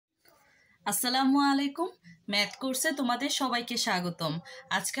আসসালামু আলাইকুম। ম্যাথ কোর্সে তোমাদের সবাইকে স্বাগতম।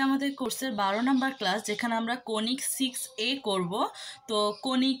 আজকে আমাদের কোর্সের 12 নম্বর ক্লাস, যেখানে আমরা কনিক 6A করব। তো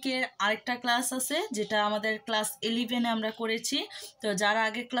কনিকের আরেকটা ক্লাস আছে যেটা আমাদের ক্লাস 11-এ আমরা করেছি। তো যারা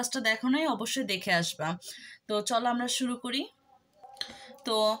আগের ক্লাসটা দেখো নাই অবশ্যই দেখে আসবা। তো চলো আমরা শুরু করি।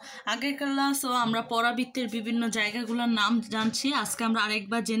 তো আগের ক্লাসও আমরা পরাবৃত্তের বিভিন্ন জায়গাগুলোর নাম জানছি, আজকে আমরা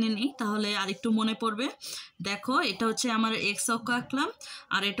আরেকবার জেনে নিই, তাহলে আরেকটু মনে পড়বে। দেখো, এটা হচ্ছে আমার এক্স অক্ষ আঁকলাম,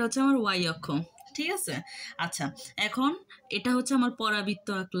 আর এটা হচ্ছে আমার ওয়াই অক্ষ, ঠিক আছে? আচ্ছা, এখন এটা হচ্ছে আমার পরাবৃত্ত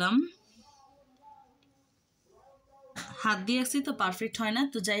আঁকলাম, হাত দিয়ে আঁকছি তো পারফেক্ট হয় না,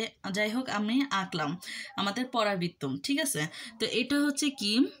 তো যাই হোক আমি আঁকলাম আমাদের পরাবৃত্ত, ঠিক আছে? তো এটা হচ্ছে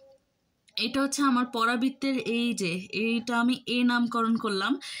কি, এটা হচ্ছে আমার পরাবৃত্তের এই যে এইটা আমি এ নামকরণ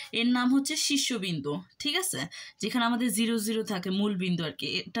করলাম, এর নাম হচ্ছে শীর্ষবিন্দু, ঠিক আছে? যেখানে আমাদের 0 0 থাকে মূল বিন্দু আর কি,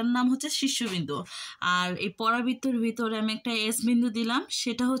 এটার নাম হচ্ছে শীর্ষবিন্দু। আর এই পরাবৃত্তের ভিতরে আমি একটা এস বিন্দু দিলাম,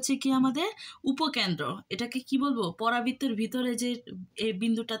 সেটা হচ্ছে কি আমাদের উপকেন্দ্র। এটাকে কি বলবো? পরাবৃত্তের ভিতরে যে এই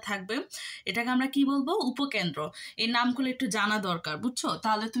বিন্দুটা থাকবে এটাকে আমরা কি বলবো? উপকেন্দ্র। এই নামগুলো একটু জানা দরকার, বুঝছো?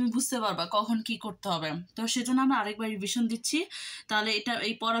 তাহলে তুমি বুঝতে পারবা কখন কি করতে হবে। তো সেজন্য আমরা আরেকবার রিভিশন দিচ্ছি। তাহলে এটা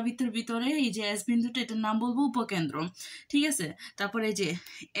এই পরাবৃত্তের ভিতরে এই যে এস বিন্দুটা, এটার নাম বলবো উপকেন্দ্র, ঠিক আছে? তারপরে এই যে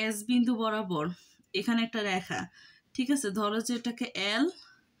এস বিন্দু বরাবর এখানে একটা রেখা, ঠিক আছে? ধরো যে এটাকে এল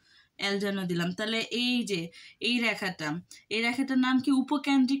এল যেন দিলাম, তাহলে এই যে এই রেখাটার নাম কি?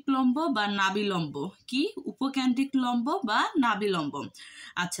 উপকেন্দ্রিক লম্ব বা নাভিলম্ব। কি? উপকেন্দ্রিক লম্ব বা নাভিলম্ব।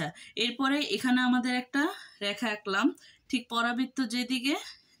 আচ্ছা, এরপরে এখানে আমাদের একটা রেখা আঁকলাম, ঠিক পরাবৃত্ত যেদিকে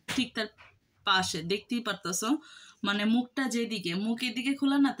ঠিক তার পাশে, দেখতেই পারতেছো, মানে মুখটা যেদিকে, মুখ এদিকে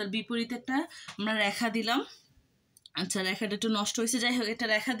খোলা না, তার বিপরীতে একটা আমরা রেখা দিলাম। আচ্ছা, রেখাটা একটু নষ্ট হয়েছে, যাই হোক এটা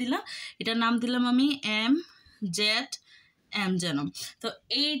রেখা দিলাম, এটার নাম দিলাম আমি এম জেড এম যেন। তো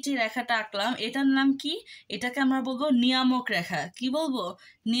এই যে রেখাটা আঁকলাম এটার নাম কি? এটাকে আমরা বলবো নিয়ামক রেখা। কি বলবো?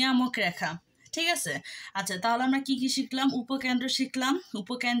 নিয়ামক রেখা, ঠিক আছে? আচ্ছা, তাহলে আমরা কি কি শিখলাম? উপকেন্দ্র শিখলাম,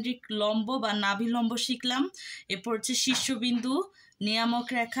 উপকেন্দ্রিক লম্ব বা নাভিলম্ব শিখলাম, এরপর হচ্ছে শীর্ষবিন্দু, নিয়ামক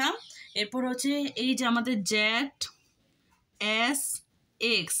রেখা, এরপর হচ্ছে এই যে আমাদের জেড এস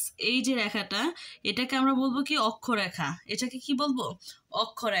এক্স, এই যে রেখাটা, এটাকে আমরা বলবো কি? অক্ষরেখা। এটাকে কি বলবো?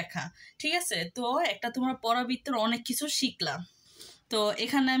 অক্ষরেখা, ঠিক আছে? তো একটা তোমরা পরাবৃত্তের অনেক কিছু শিখলাম। তো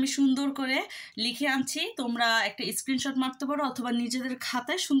এখানে আমি সুন্দর করে লিখে আনছি, তোমরা একটা স্ক্রিনশট মারতে পারো অথবা নিজেদের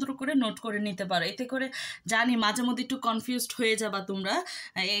খাতায় সুন্দর করে নোট করে নিতে পারো। এতে করে জানি মাঝে মধ্যে একটু কনফিউজড হয়ে যাবা তোমরা,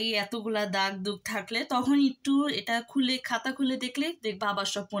 এই এতগুলা দাগ দুগ থাকলে তখন একটু এটা খুলে, খাতা খুলে দেখলে দেখবা আবার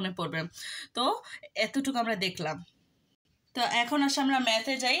সব মনে পড়বে। তো এতটুকু আমরা দেখলাম। তো এখন আসে আমরা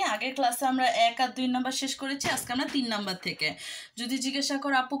ম্যাথে যাই। আগের ক্লাসে আমরা 1 আর 2 নাম্বার শেষ করেছি, আজকে আমরা 3 নাম্বার থেকে। যদি জিজ্ঞাসা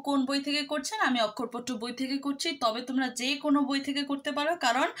করো আপু কোন বই থেকে করছেন, আমি অক্ষরপত্র বই থেকে করছি, তবে তোমরা যে কোনো বই থেকে করতে পারো,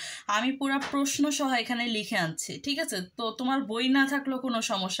 কারণ আমি পুরো প্রশ্ন সহ এখানে লিখে আনছি, ঠিক আছে? তো তোমার বই না থাকলেও কোনো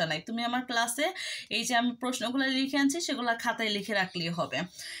সমস্যা নাই, তুমি আমার ক্লাসে এই যে আমি প্রশ্নগুলো লিখে আনছি সেগুলো খাতায় লিখে রাখলেই হবে,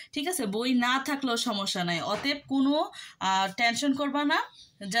 ঠিক আছে? বই না থাকলেও সমস্যা নাই, অতএব কোনো টেনশন করবা না,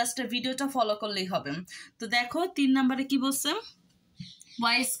 জাস্ট ভিডিওটা ফলো করলেই হবে। তো দেখো 3 নম্বরে কি বলছে?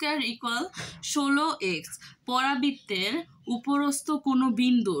 y² = 16x। পরাবৃত্তের উপরস্থ কোনো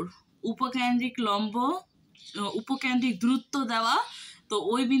বিন্দুর উপকেন্দ্রিক লম্ব, উপকেন্দ্রিক দূরত্ব দেওয়া, তো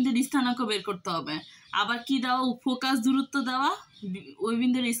ওই বিন্দুর স্থানাঙ্ক বের করতে হবে। আবার কি দেওয়া? ফোকাস দূরত্ব দেওয়া, ওই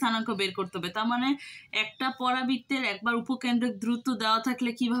বিন্দুর স্থানাঙ্ক বের করতে হবে। তার মানে একটা পরাবৃত্তের একবার উপকেন্দ্রিক দূরত্ব দেওয়া থাকলে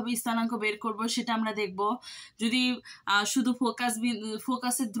কিভাবে স্থানাঙ্ক বের করব সেটা আমরা দেখব। যদি শুধু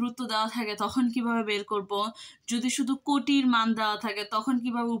ফোকাসের দূরত্ব দেওয়া থাকে তখন কিভাবে বের করব, যদি শুধু কোটির মান দেওয়া থাকে তখন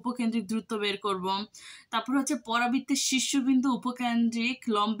কিভাবে উপকেন্দ্রিক দূরত্ব বের করব। তারপর হচ্ছে পরাবৃত্তের শীর্ষবিন্দু উপকেন্দ্রিক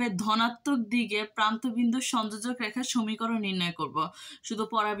লম্বের ধনাত্মক দিকে প্রান্তবিন্দুর সংযোজক রেখার সমীকরণ নির্ণয় করব, শুধু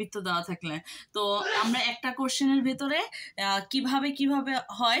পরাবৃত্ত দেওয়া থাকলে। তো আমরা একটা কোশ্চেনের ভেতরে কিভাবে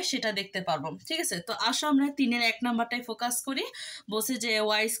হয় সেটা দেখতে পারবো, ঠিক আছে? তো আসো আমরা 3-এর 1 নাম্বারটাই ফোকাস করি। বলছে যে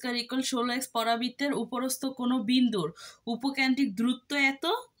y² = 16x, পরাবৃত্তের উপরস্থ কোনো বিন্দুর উপকেন্দ্রিক দূরত্ব এত,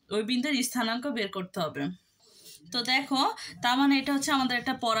 ওই বিন্দুর স্থানাঙ্ক বের করতে হবে। তো দেখো, তার মানে এটা হচ্ছে আমাদের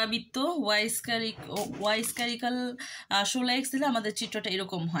একটা পরাবৃত্ত, y² = 16x দিলে আমাদের চিত্রটা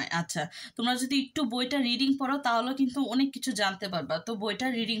এরকম হয়। আচ্ছা, তোমরা যদি একটু বইটা রিডিং পড়ো তাহলে কিন্তু অনেক কিছু জানতে পারবা, তো বইটা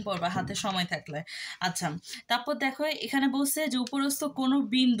রিডিং পড়বা হাতে সময় থাকলে। আচ্ছা, তারপর দেখো এখানে বলছে যে উপরস্থ কোনো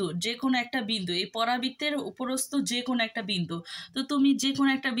বিন্দু, যে কোনো একটা বিন্দু, এই পরাবৃত্তের উপরস্থ যে কোনো একটা বিন্দু। তো তুমি যে কোনো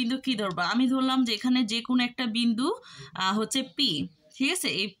একটা বিন্দু কি ধরবা? আমি ধরলাম যে এখানে যে কোনো একটা বিন্দু হচ্ছে P, ঠিক আছে,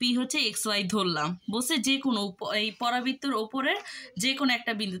 এই পি হচ্ছে এক্স ওয়াই ধরলাম, বসে যে কোনো এই পরাবৃত্তের ওপরের যে কোনো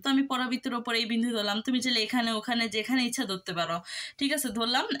একটা বিন্দু, তো আমি পরাবৃত্তের ওপরে এই বিন্দু ধরলাম, তুমি চাইলে এখানে ওখানে যেখানে ইচ্ছা ধরতে পারো। ঠিক আছে,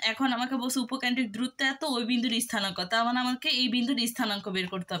 ধরলাম। এখন আমাকে বসে উপকেন্দ্রিক দূরত্ব এত, ওই বিন্দুর স্থানাঙ্ক, তার মানে আমাকে এই বিন্দুর স্থানাঙ্ক বের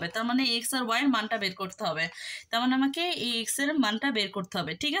করতে হবে, তার মানে এক্স আর ওয়াই এর মানটা বের করতে হবে, তার মানে আমাকে এই এক্স এর মানটা বের করতে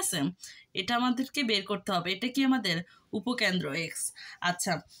হবে। ঠিক আছে, এটা আমাদেরকে বের করতে হবে, এটা কি আমাদের উপকেন্দ্র এক্স।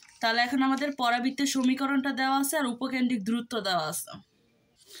 আচ্ছা, তাহলে এখন আমাদের পরাবৃত্তের সমীকরণটা দেওয়া আছে আর উপকেন্দ্রিক দূরত্ব দেওয়া আছে।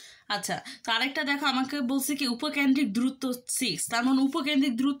 আচ্ছা, তো আরেকটা দেখো, আমাকে বলছে কি উপকেন্দ্রিক দূরত্ব 6, তার মানে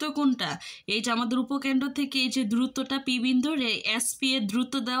উপকেন্দ্রিক দূরত্ব কোনটা, এই যে আমাদের উপকেন্দ্র থেকে এই যে দূরত্বটা পি বিন্দুর এস পি এর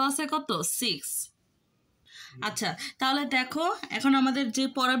দূরত্ব দেওয়া আছে কত 6। আচ্ছা, তাহলে দেখো এখন আমাদের যে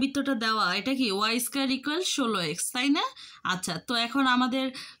পরাবৃত্তটা দেওয়া, এটা কি ওয়াই স্কোয়ার ইকুয়াল 16x, তাই না? আচ্ছা, তো এখন আমাদের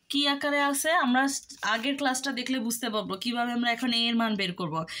কি আকারে আছে, আমরা আগের ক্লাসটা দেখলে বুঝতে পারবো কিভাবে আমরা এখন এর মান বের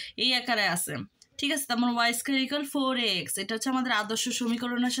করব। এই আকারে আছে, ঠিক আছে, তার মানে ওয়াই স্কোয়ার ইকুয়াল 4x, এটা হচ্ছে আমাদের আদর্শ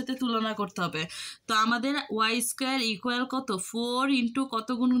সমীকরণের সাথে তুলনা করতে হবে। তো আমাদের ওয়াই স্কোয়ার ইকুয়াল কত, 4 ইন্টু কত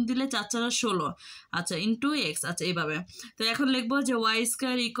গুণ দিলে 4 4 16, আচ্ছা, ইন্টু এক্স। আচ্ছা, এইভাবে। তো এখন লিখবো যে ওয়াই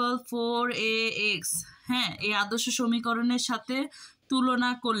স্কোয়ার ইকুয়াল 4ax। হ্যাঁ, এই আদর্শ সমীকরণের সাথে তুলনা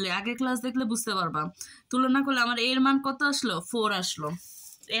করলে, আগের ক্লাস দেখলে বুঝতে পারবা, তুলনা করলে আমার এর মান কত আসলো, 4 আসলো।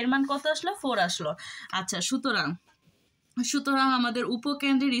 এর মান কত আসলো, 4 আসলো। আচ্ছা, সুতরাং আমাদের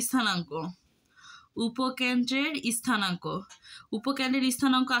উপকেন্দ্রের স্থানাঙ্ক, উপকেন্দ্রের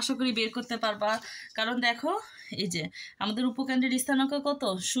স্থানাঙ্ক আশা করি বের করতে পারবা, কারণ দেখো এই যে আমাদের উপকেন্দ্রের স্থানাঙ্ক কত,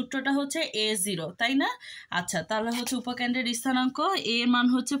 সূত্রটা হচ্ছে a0, তাই না? আচ্ছা, তাহলে হচ্ছে উপকেন্দ্রের স্থানাঙ্ক a এর মান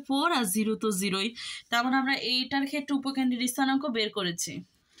হচ্ছে 4 আর 0 তো 0ই, তার মানে আমরা এইটার ক্ষেত্রে উপকেন্দ্রের স্থানাঙ্ক বের করেছি।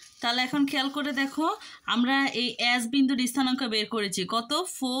 তাহলে এখন খেয়াল করে দেখো, আমরা এই এস বিন্দুর স্থানাঙ্ক বের করেছি কত,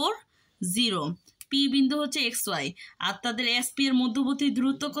 4 0, পি বিন্দু হচ্ছে এক্স ওয়াই, আর তাদের এস পি এর মধ্যবর্তী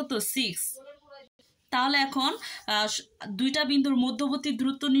দূরত্ব কত 6। তাহলে এখন দুইটা বিন্দুর মধ্যবর্তী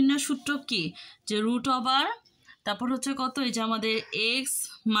দূরত্ব নির্ণয় সূত্র কি, যে রুট ওভার, তারপর হচ্ছে কত, এই যে আমাদের x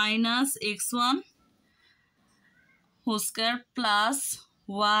minus x1 whole square plus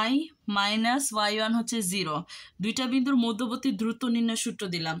Y minus y1 হচ্ছে 0। দুইটা বিন্দুর মধ্যবর্তী দূরত্ব নির্ণয় সূত্র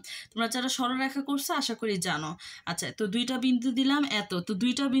দিলাম, তোমরা যারা সরলরেখা করছো আশা করি জানো। আচ্ছা, তো দুইটা বিন্দু দিলাম এত, তো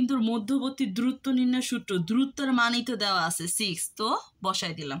দুইটা বিন্দুর মধ্যবর্তী দূরত্ব নির্ণয় সূত্র, দূরত্বের মানই তো দেওয়া আছে 6, তো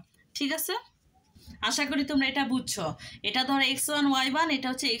বসাই দিলাম। ঠিক আছে, আশা করি তোমরা এটা বুঝছো। এটা ধরো x1 y1, এটা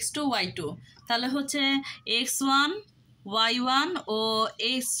হচ্ছে x2 y2, তাহলে হচ্ছে x1 y1 ও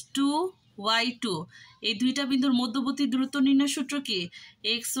x2 y2 এই দুইটা বিন্দুর মধ্যবর্তী দূরত্ব নির্ণয় সূত্র কি,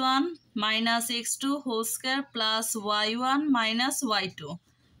 x1 minus x2 whole square plus y1 minus y2,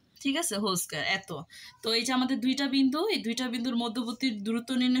 ঠিক আছে, হোল স্কয়ার এত। তো এই যে আমাদের দুইটা বিন্দু, এই দুইটা বিন্দুর মধ্যবর্তী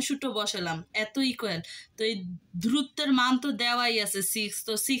দূরত্ব নির্ণয় সূত্র বসালাম, এত ইকুয়াল, তো এই দূরত্বের মান তো দেওয়াই আছে 6,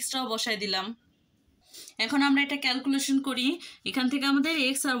 তো 6টাও বসাই দিলাম। এখন আমরা এটা ক্যালকুলেশন করি, এখান থেকে আমাদের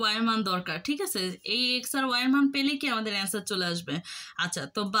এক্স আর ওয়াই এর মান দরকার। ঠিক আছে, এই এক্স আর ওয়াই এর মান পেলে কি আমাদের অ্যান্সার চলে আসবে। আচ্ছা,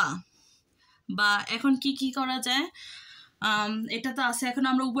 তো বা এখন কি করা যায়, এটা তো আছে, এখন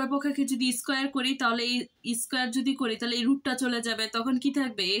আমরা উভয় পক্ষকে যদি স্কোয়ার করি, তাহলে এই স্কোয়ার যদি করি তাহলে এই রুটটা চলে যাবে, তখন কি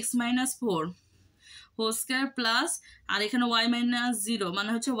থাকবে, x minus 4 whole square plus, আর এখানে ওয়াই মাইনাস 0 মানে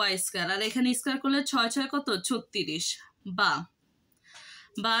হচ্ছে ওয়াই স্কোয়ার, আর এখানে স্কোয়ার করলে 6 6 কত 36,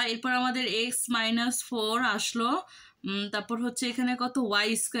 বা এরপর আমাদের এক্স মাইনাস 4 আসলো, তারপর হচ্ছে এখানে কত ওয়াই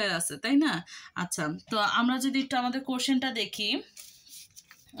স্কোয়ার আছে, তাই না? আচ্ছা, তো আমরা যদি একটু আমাদের কোশ্চেনটা দেখি,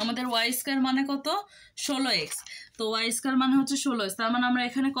 আমাদের ওয়াই স্কোয়ার মানে কত, 16x, তো ওয়াই স্কোয়ার মানে হচ্ছে 16x, তার মানে আমরা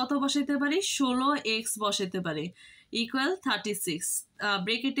এখানে কত বসাইতে পারি, 16x বসাইতে পারি, ইকুয়াল 36,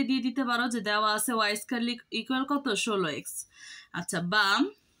 ব্রেকেটে দিয়ে দিতে পারো যে দেওয়া আছে ওয়াই স্কোয়ার ইকুয়াল কত 16x। আচ্ছা, বা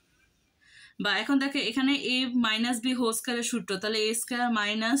এখন দেখো এখানে a মাইনাস বি হোল স্কয়ারের সূত্র, তাহলে a স্কয়ার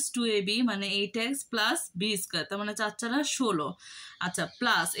মাইনাস 2ab মানে 8x প্লাস b স্কয়ার, তার মানে 4 4 16। আচ্ছা,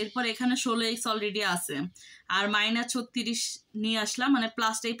 প্লাস এরপর এখানে 16x অলরেডি আছে, আর মাইনাস 36 নিয়ে আসলাম, মানে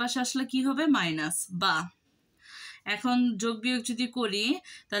প্লাসটা এই পাশে আসলে কি হবে, মাইনাস। বা এখন যোগ বিয়োগ যদি করি,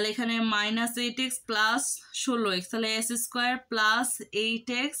 তাহলে এখানে মাইনাস 8x প্লাস 16x, তাহলে s square plus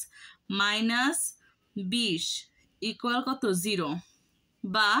 8x minus 20 equal কত 0।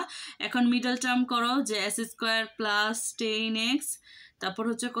 বা এখন মিডল টার্ম করো, যে এস স্কোয়ার প্লাস 10x, তারপর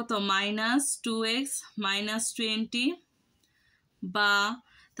হচ্ছে কত মাইনাস 2x মাইনাস 20, বা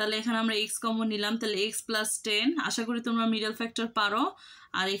তাহলে এখানে আমরা x কমন নিলাম, তাহলে x প্লাস 10, আশা করি তোমরা মিডল ফ্যাক্টর পারো,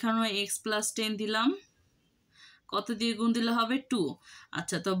 আর এখানেও x প্লাস 10 দিলাম, কত দিয়ে গুণ দিলে হবে 2।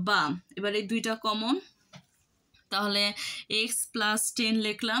 আচ্ছা, তো বা এবার এই দুইটা কমন, তাহলে x প্লাস 10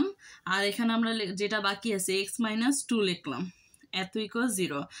 লিখলাম, আর এখানে আমরা যেটা বাকি আছে x মাইনাস 2 লিখলাম, এত ইকুয়াল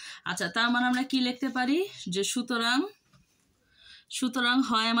 0। আচ্ছা, তার মানে আমরা কি লিখতে পারি, যে সুতরাং সুতরাং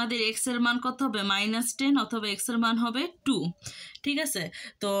হয় আমাদের এক্স এর মান কত হবে -10 অথবা এক্স এর মান হবে 2। ঠিক আছে,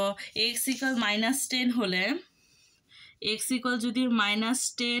 তো এক্স ইকুয়াল -10 হলে এক্স ইকুয়াল যদি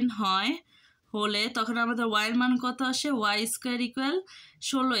 -10 হয় হলে তখন আমাদের ওয়াই এর মান কত আসে, ওয়াই স্কোয়ার ইকুয়াল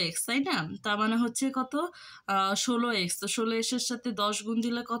 16x, তাই না? তার মানে হচ্ছে কত 16x। তো 16x এর সাথে 10 গুণ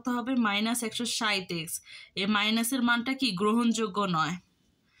দিলে কত হবে -160x। এই মাইনাসের মানটা কি গ্রহণযোগ্য নয়,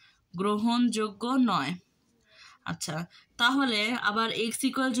 গ্রহণযোগ্য নয়। আচ্ছা, তাহলে আবার এক্স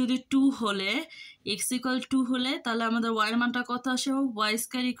ইকুয়াল যদি 2 হলে এক্স ইকুয়াল 2 হলে তাহলে আমাদের ওয়াই এর মানটা কত আসে, ওয়াই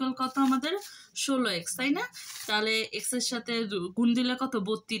স্কোয়ার ইকুয়াল কত আমাদের 16x, তাই না? তাহলে এক্স এর সাথে গুণ দিলে কত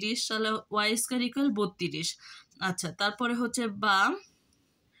 32, তাহলে ওয়াই স্কোয়ার ইকুয়াল 32। আচ্ছা, তারপরে হচ্ছে বা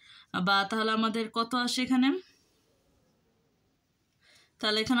তাহলে আমাদের কত আসে এখানে,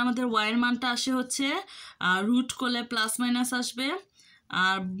 তাহলে এখানে আমাদের ওয়াই এর মানটা আসে হচ্ছে রুট করলে প্লাস মাইনাস আসবে,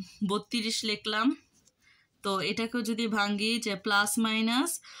 আর 32 লিখলাম। তো এটাকেও যদি ভাঙ্গি যে প্লাস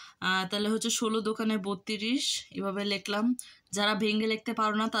মাইনাস, তাহলে হচ্ছে 16 দোকানে 32 এভাবে লিখলাম। যারা ভেঙে লিখতে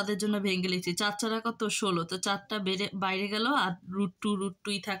পারো না তাদের জন্য ভেঙে লিখছি। 4 4 কত 16, তো 4টা বাইরে গেল আর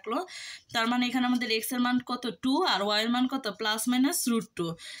 √2 থাকলো। তার মানে এখানে আমাদের এক্স এর মান কত 2 আর ওয়াই এর মান কত প্লাস মাইনাস √2।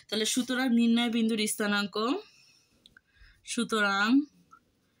 তাহলে সুতরাং নির্ণয় বিন্দুর স্থানাঙ্ক, সুতরাং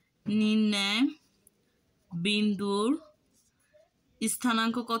নির্ণয় বিন্দুর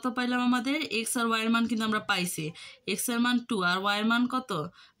স্থানাঙ্ক কত পাইলাম, আমাদের এক্স আর ওয়াই এর মান কিন্তু আমরা পাইছি। এক্স এর মান 2 আর ওয়াই এর মান কত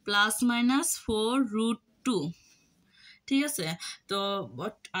প্লাস মাইনাস 4√2। ঠিক আছে, তো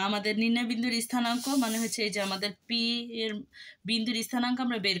আমাদের নির্ণয় বিন্দুর স্থানাঙ্ক মানে হচ্ছে এই যে আমাদের পি এর বিন্দুর স্থানাঙ্ক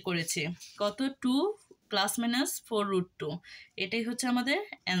আমরা বের করেছি কত 2 প্লাস মাইনাস 4√2। এটাই হচ্ছে আমাদের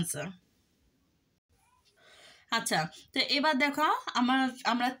অ্যান্সার। আচ্ছা, তো এবার দেখো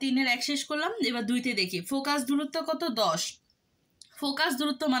আমরা 3-এর 1 শেষ করলাম, এবার 2তে দেখি। ফোকাস দূরত্ব কত 10। ফোকাস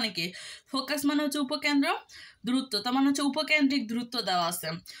দূরত্ব মানে কি, ফোকাস মানে হচ্ছে উপকেন্দ্র, দূরত্ব তার মানে হচ্ছে উপকেন্দ্রিক দূরত্ব দেওয়া আছে।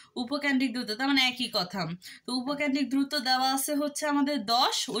 উপকেন্দ্রিক দূরত্ব তার মানে একই কথা। তো উপকেন্দ্রিক দূরত্ব দেওয়া আছে হচ্ছে আমাদের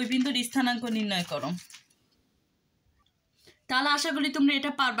 10, ওই বিন্দুর স্থানাঙ্ক নির্ণয় করো। তাহলে আশা করি তোমরা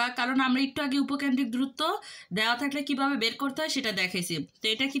এটা পারবা, কারণ আমরা একটু আগে উপকেন্দ্রিক দূরত্ব দেওয়া থাকলে কিভাবে বের করতে হয় সেটা দেখাইছি। তো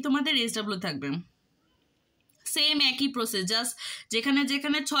এটা কি তোমাদের SW থাকবে, সেম একই প্রসেস, জাস্ট যেখানে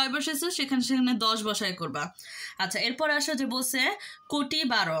যেখানে 6 বসেছে সেখানে সেখানে 10 বসায় করবা। আচ্ছা, এরপর আসো যে বলছে কোটি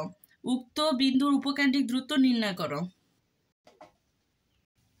 12, উক্ত বিন্দুর উপকেন্দ্রিক দূরত্ব নির্ণয় করো।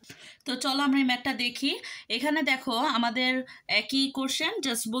 তো চলো আমরা এই ম্যাথটা দেখি। এখানে দেখো আমাদের একই কোশ্চেন,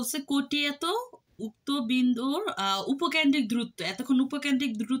 জাস্ট বলছে কোটি এত, উক্ত বিন্দুর উপকেন্দ্রিক দূরত্ব, এতক্ষণ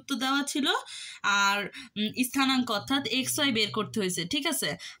উপকেন্দ্রিক দূরত্ব দেওয়া ছিল আর স্থানাঙ্ক অর্থাৎ এক্স ওয়াই বের করতে হয়েছে। ঠিক আছে,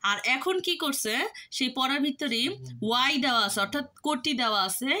 আর এখন কি করছে, সেই পরাভিত্তরই ওয়াই দেওয়া আছে অর্থাৎ কোটি দেওয়া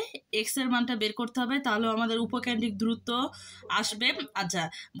আছে, এক্স এর মানটা বের করতে হবে, তাহলে আমাদের উপকেন্দ্রিক দূরত্ব আসবে। আচ্ছা,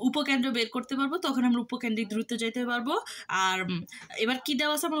 উপকেন্দ্র বের করতে পারবো, তখন আমরা উপকেন্দ্রিক দূরত্ব যেতে পারবো। আর এবার কি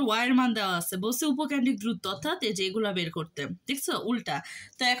দেওয়া আছে, আমার ওয়াই এর মান দেওয়া আছে, বলছে উপকেন্দ্রিক দূরত্ব অর্থাৎ এই যে এগুলা বের করতে, দেখছো উল্টা।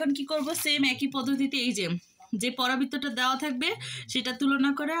 তো এখন কি করব, সেম একই পদ্ধতিতে এই যে পরাবৃত্তটা দেওয়া থাকবে সেটা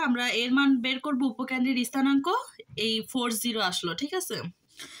তুলনা করে আমরা এর মান বের করব, উপকেন্দ্রের স্থানাঙ্ক এই 40 আসলো। ঠিক আছে,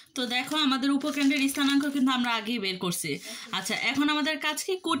 তো দেখো আমাদের উপকেন্দ্রের স্থানাঙ্ক কিন্তু আমরা আগেই বের করছি। আচ্ছা, এখন আমাদের কাজ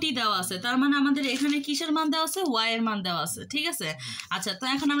কি, কোটি দেওয়া আছে, তার মানে আমাদের এখানে কিসের মান দেওয়া আছে, ওয়াই এর মান দেওয়া আছে। ঠিক আছে, আচ্ছা, তো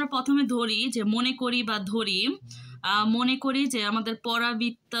এখন আমরা প্রথমে ধরি যে মনে করি যে আমাদের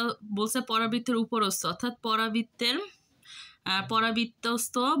পরাবৃত্ত বলছে পরাবৃত্তের উপরস্থ অর্থাৎ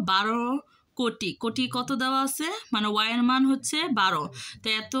পরাবৃত্তস্থ 12 কোটি কত দেওয়া আছে, মানে ওয়াই এর মান হচ্ছে 12। তো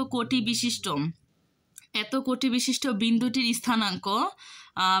এত কোটি বিশিষ্ট বিন্দুটির স্থানাঙ্ক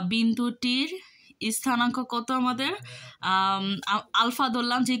কত আমাদের, আলফা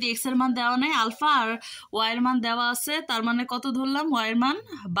ধরলাম, যেহেতু এক্স এর মান দেওয়া নাই, আলফা আর ওয়াই এর মান দেওয়া আছে, তার মানে কত ধরলাম, ওয়াই এর মান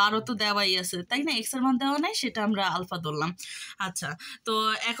 12 তো দেওয়াই আছে, তাই না? এক্স এর মান দেওয়া নাই, সেটা আমরা আলফা ধরলাম। আচ্ছা, তো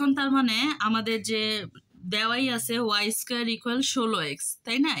এখন তার মানে আমাদের যে দেওয়াই আছে ওয়াই স্কোয়ার ইকুয়াল 16x,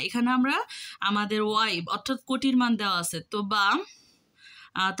 তাই না? এখানে আমরা আমাদের ওয়াই অর্থাৎ কোটির মান দেওয়া আছে, তো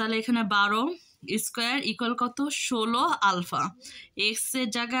তাহলে এখানে 12 স্কোয়ার ইকুয়াল কত 16 আলফা। এক্স এর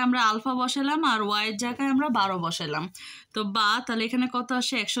জায়গায় আমরা আলফা বসালাম আর ওয়াই এর জায়গায় আমরা 12 বসালাম। তো তাহলে এখানে কত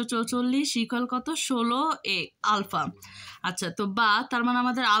আসে 144 ইকুয়াল কত 16 আলফা। আচ্ছা, তো তার মানে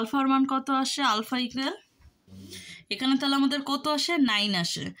আমাদের আলফার মান কত আসে, আলফা ইকুয়াল এখানে তাহলে আমাদের কত আসে 9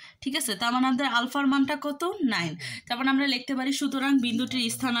 আসে। ঠিক আছে, তার মানে আমাদের আলফার মানটা কত 9। তারপর আমরা লিখতে পারি সুতরাং বিন্দুটির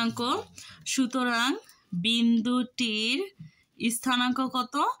স্থানাঙ্ক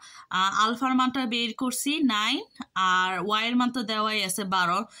কত, আলফার মানটা বের করছি 9 আর ওয়াই এর মান তো দেওয়াই আছে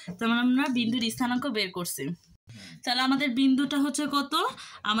 12, তার মানে আমরা বিন্দুর স্থানাঙ্ক বের করছি। তাহলে আমাদের বিন্দুটা হচ্ছে কত,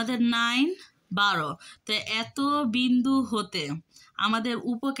 আমাদের 9 12। তো এত বিন্দু হতে আমাদের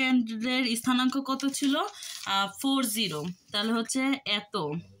উপকেন্দ্রের স্থানাঙ্ক কত ছিল? 40। তাহলে হচ্ছে এত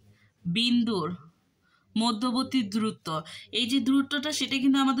বিন্দুর মধ্যবর্তী দূরত্ব, এই যে দূরত্বটা সেটা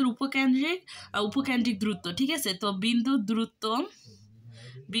কিন্তু আমাদের উপকেন্দ্রিক দূরত্ব, ঠিক আছে? তো বিন্দুর দূরত্ব,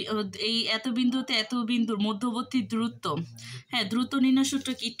 এই এত বিন্দুতে এত বিন্দুর মধ্যবর্তী দূরত্ব, হ্যাঁ, দূরত্ব নির্ণয় সূত্র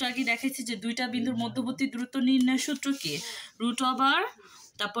কি একটু আগে দেখাচ্ছি যে দুইটা বিন্দুর মধ্যবর্তী দূরত্ব নির্ণয় সূত্র কি? √,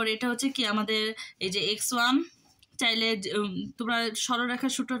 তারপর এটা হচ্ছে কি আমাদের এই যে x1, চাইলে তোমরা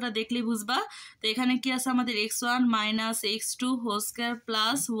সরলরেখার সূত্রটা দেখলেই বুঝবা। তো এখানে কি আছে আমাদের x1 - x2 whole square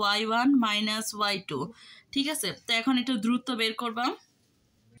plus y1 - y2, ঠিক আছে? তো এখন এটা দূরত্ব বের করবা।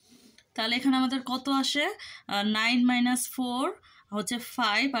 তাহলে এখানে আমাদের কত আসে? 9 - 4 হচ্ছে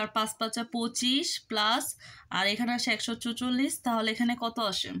 5, আর 5 × 5 = 25 প্লাস, আর এখানে আসে 144। তাহলে এখানে কত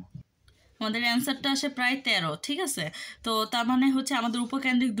আসে? আমাদের অ্যান্সারটা আসে প্রায় 13, ঠিক আছে? তো তার মানে হচ্ছে আমাদের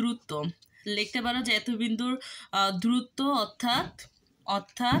উপকেন্দ্রিক দূরত্ব লিখতে পারো যে এত বিন্দুর দূরত্ব,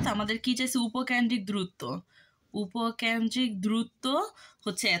 অর্থাৎ আমাদের কি চাইছে? উপকেন্দ্রিক দূরত্ব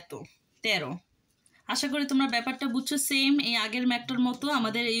হচ্ছে এত 13। আশা করি তোমরা ব্যাপারটা বুঝছো। সেম এই আগের ম্যাথটার মতো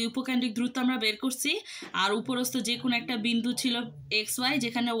আমাদের এই উপকেন্দ্রিক দূরত্ব আমরা বের করছি, আর উপরস্থ যে কোনো একটা বিন্দু ছিল XY,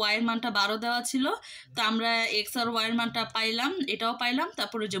 যেখানে y এর মানটা 12 দেওয়া ছিল। তো আমরা x আর y এর মানটা পাইলাম, এটাও পাইলাম,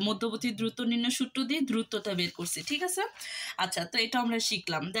 তারপরে যে মধ্যবর্তী দূরত্ব নির্ণয় সূত্র দিয়ে দূরত্বটা বের করছি, ঠিক আছে? আচ্ছা, তো এটা আমরা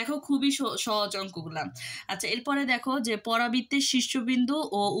শিখলাম, দেখো খুবই সহজ অঙ্কগুলা। আচ্ছা, এরপরে দেখো যে পরাবৃত্তের শীর্ষবিন্দু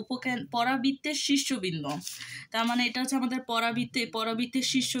ও পরাবৃত্তের শীর্ষবিন্দু, তার মানে এটা হচ্ছে আমাদের পরাবৃত্তের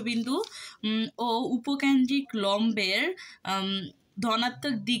শীর্ষবিন্দু ও উপকেন্দ্রিক লম্বের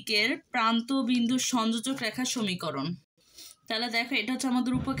ধনাত্মক দিকের প্রান্ত বিন্দুর সংযোজক রেখার সমীকরণ। তাহলে দেখো এটা হচ্ছে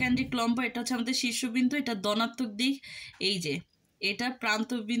আমাদের উপকেন্দ্রিক লম্ব, এটা হচ্ছে আমাদের শীর্ষবিন্দু, এটা ধনাত্মক দিক, এই যে এটা প্রান্ত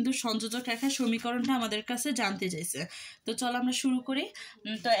বিন্দুর সংযোজক রেখার সমীকরণটা আমাদের কাছে জানতে চাইছে। তো চলো আমরা শুরু করি।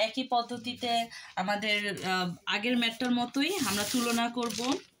 তো একই পদ্ধতিতে আমাদের আগের ম্যাথটার মতোই আমরা তুলনা করব।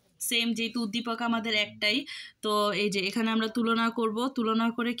 সেম, যেহেতু উদ্দীপক আমাদের একটাই, তো এই যে এখানে আমরা তুলনা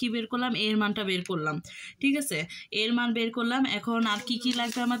করে কি বের করলাম? এর মানটা বের করলাম, ঠিক আছে? এর মান বের করলাম। এখন আর কি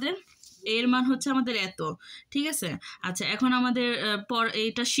লাগবে আমাদের? এর মান হচ্ছে আমাদের এত, ঠিক আছে? আচ্ছা, এখন আমাদের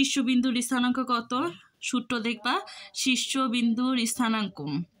এটা শীর্ষবিন্দুর স্থানাঙ্ক কত? সূত্র দেখবা, শীর্ষবিন্দুর স্থানাঙ্ক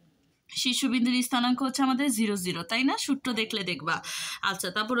হচ্ছে আমাদের 0, 0, তাই না? সূত্র দেখলে দেখবা। আচ্ছা,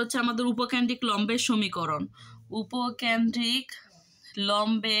 তারপর হচ্ছে আমাদের উপকেন্দ্রিক লম্বের সমীকরণ। উপকেন্দ্রিক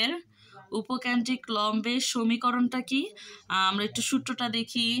লম্বের সমীকরণটা কি? আমরা একটু সূত্রটা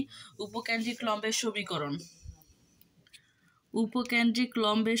দেখি। উপকেন্দ্রিক লম্বের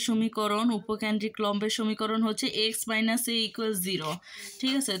সমীকরণ হচ্ছে x - a = 0,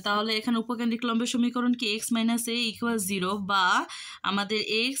 ঠিক আছে? তাহলে এখানে উপকেন্দ্রিক লম্বের সমীকরণ কি? x - a = 0, বা আমাদের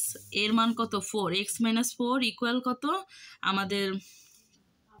x এর মান কত? 4, x - 4 = কত? আমাদের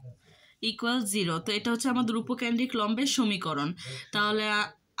 = 0। তো এটা হচ্ছে আমাদের উপকেন্দ্রিক লম্বের সমীকরণ। তাহলে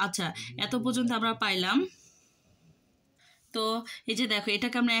আচ্ছা, এত পর্যন্ত আমরা পাইলাম। তো এই যে দেখো,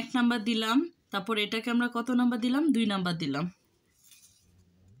 এটাকে আমরা 1 নাম্বার দিলাম, তারপর এটাকে আমরা কত নাম্বার দিলাম? 2 নাম্বার দিলাম।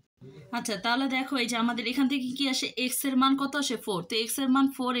 আচ্ছা, তাহলে দেখো এই যে আমাদের এখান থেকে কি আসে? x এর মান কত আসে? 4। তো x এর মান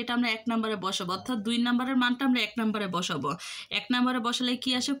 4, এটা আমরা 1 নম্বরে বসাবো, অর্থাৎ 2 নম্বরের মানটা আমরা 1 নম্বরে বসাবো। 1 নম্বরে বসালে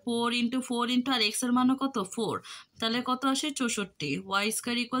কি আসে? 4 × 4 আর x এর মানও কত? 4। তাহলে কত আসে? 64। y²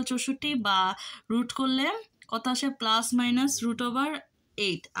 = 64, বা রুট করলে কত আসে? ±√/8,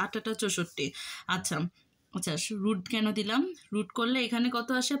 8 × 64। আচ্ছা, রুট কেন দিলাম? রুট করলে এখানে কত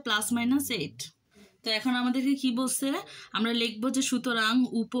আসে? +−8। তো এখন আমাদেরকে কি বলছে? আমরা লিখবো যে সুতরাং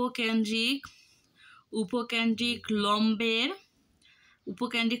উপকেন্দ্রিক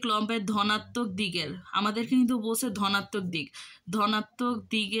লম্বের ধনাত্মক দিকের, আমাদেরকে কিন্তু বলছে ধনাত্মক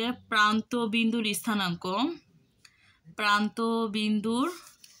দিকে প্রান্ত বিন্দুর স্থানাঙ্ক।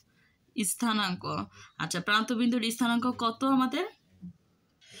 আচ্ছা, প্রান্ত বিন্দুর স্থানাঙ্ক কত আমাদের?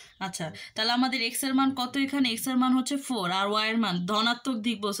 আচ্ছা, তাহলে আমাদের x এর মান কত? এখানে x এর মান হচ্ছে 4, আর y এর মান ধনাত্মক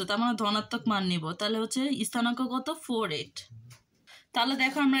দিক বলছে, তার মানে ধনাত্মক মান নিব। তাহলে হচ্ছে স্থানাঙ্ক কত? 48। তাহলে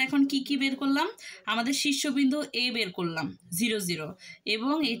দেখো আমরা এখন কি বের করলাম? আমাদের শীর্ষবিন্দু A বের করলাম 0, 0,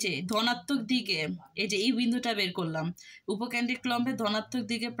 এবং এই যে ধনাত্মক দিকে এই যে এই বিন্দুটা বের করলাম। উপকেন্দ্রিক লম্বে ধনাত্মক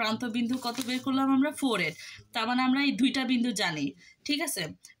দিকে প্রান্ত বিন্দু কত বের করলাম আমরা? 4। তার মানে আমরা এই দুইটা বিন্দু জানি, ঠিক আছে?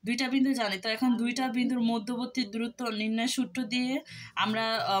 দুইটা বিন্দু জানি। তো এখন দুইটা বিন্দুর মধ্যবর্তী দূরত্ব নির্ণয় সূত্র দিয়ে আমরা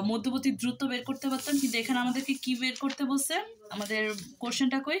মধ্যবর্তী দূরত্ব বের করতে পারতাম, কিন্তু এখানে আমাদেরকে কি বের করতে বলছে? আমাদের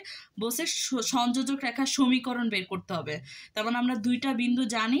কোশ্চেনটা বলছে সংযোজক রেখার সমীকরণ বের করতে হবে। তার মানে আমরা দুইটা বিন্দু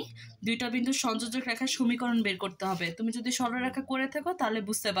জানি, দুইটা বিন্দুর সংযোজক রেখার সমীকরণ বের করতে হবে। তুমি যদি সরলরেখা করে থাকো তাহলে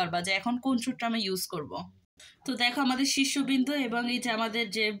বুঝতে পারবা যে এখন কোন সূত্র আমি ইউজ করব। তো দেখো আমাদের শীর্ষবিন্দু এবং এই যে আমাদের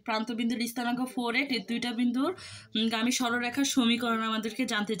যে প্রান্তবিন্দুর স্থানাঙ্ক 4 এই দুইটা বিন্দুর গামী সরলরেখার সমীকরণ আমাদেরকে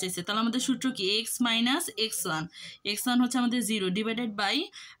জানতে চাইছে। তাহলে আমাদের সূত্র কি এক্স মাইনাস x1, x1 হচ্ছে আমাদের 0 ডিভাইডেড বাই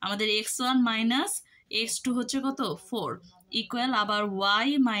আমাদের x1 মাইনাস x2 হচ্ছে কত 4 ইকুয়াল আবার y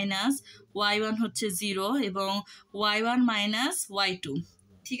মাইনাস y1 হচ্ছে 0 এবং y1 মাইনাস y2।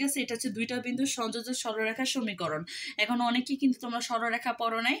 ঠিক আছে, এটা হচ্ছে দুইটা বিন্দুর সংযোজ্য সরলরেখার সমীকরণ। এখন অনেকেই কিন্তু তোমরা সরলরেখা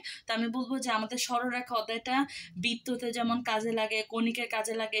পড়ো নাই, তো আমি বলবো যে আমাদের সরলরেখা অধ্যায়টা বৃত্ততে যেমন কাজে লাগে, কণিকের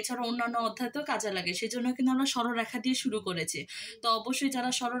কাজে লাগে, এছাড়া অন্যান্য অধ্যায়তেও কাজে লাগে, সেজন্য কিন্তু আমরা সরলরেখা দিয়ে শুরু করেছি। তো অবশ্যই যারা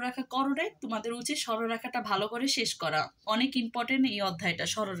সরলরেখা করো নাই তোমাদের উচিত সরলরেখাটা ভালো করে শেষ করা, অনেক ইম্পর্টেন্ট এই অধ্যায়টা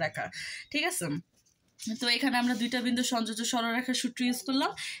সরলরেখা। ঠিক আছে, তো এখানে আমরা দুইটা বিন্দু সংযোজ্য সরলরেখার সূত্র ইউজ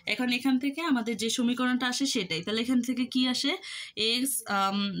করলাম। এখন এখান থেকে আমাদের যে সমীকরণটা আসে সেটাই, তাহলে এখান থেকে কি আসে x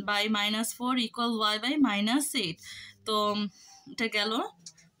by -4 equal Y by -8। তো এটা গেল,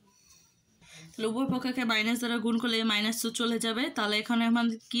 তাহলে উভয় পক্ষকে মাইনাস দ্বারা গুণ করলে মাইনাস তো চলে যাবে। তাহলে এখানে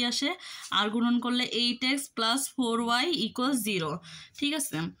আমাদের কি আসে আর গুণন করলে 8x + 4y = 0। ঠিক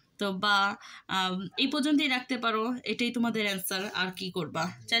আছে, তো বা এই পর্যন্তই রাখতে পারো, এটাই তোমাদের অ্যান্সার। আর কি করবা,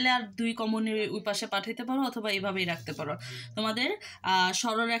 চাইলে আর 2 কমন ওই পাশে পাঠাইতে পারো অথবা এইভাবেই রাখতে পারো। তোমাদের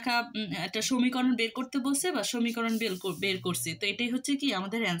সরলরেখা একটা সমীকরণ বের করতে বলছে বা সমীকরণ বের করছি, তো এটাই হচ্ছে কি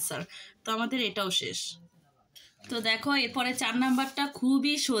আমাদের অ্যান্সার। তো আমাদের এটাও শেষ। তো দেখো এরপরে 4 নাম্বারটা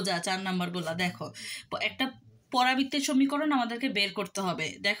খুবই সোজা। 4 নাম্বারগুলো দেখো, একটা পরাবৃত্তের সমীকরণ আমাদেরকে বের করতে হবে।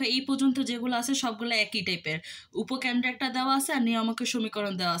 দেখো এই পর্যন্ত যেগুলো আছে সবগুলো একই টাইপের। উপকেন্দ্র একটা দেওয়া আছে আর নিয়ামকের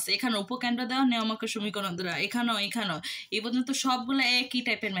সমীকরণ দেওয়া আছে, এখানে উপকেন্দ্র দেওয়া, নিয়ামকের সমীকরণ দেওয়া, এখানেও এই পর্যন্ত সবগুলো একই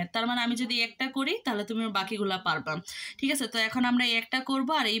টাইপের ম্যাথ। তার মানে আমি যদি একটা করি তাহলে তুমি বাকিগুলো পারবা। ঠিক আছে, তো এখন আমরা একটা করব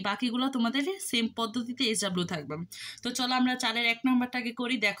আর এই বাকিগুলো তোমাদের সেম পদ্ধতিতে SW থাকবে। তো চলো আমরা 4-এর 1 নাম্বারটাকে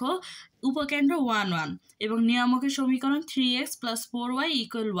করি। দেখো উপকেন্দ্র 1 1 এবং নিয়ামকের সমীকরণ 3x + 4y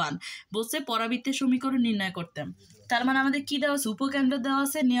 = 1 বলছে পরাবৃত্তের সমীকরণ নির্ণয় করতে। তার মানে আমাদের কি দেওয়া আছে, উপকেন্দ্র দেওয়া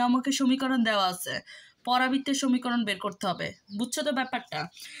আছে, নিয়ামকের সমীকরণ দেওয়া আছে, পরাবৃত্তের সমীকরণ বের করতে হবে। বুঝছো তো ব্যাপারটা?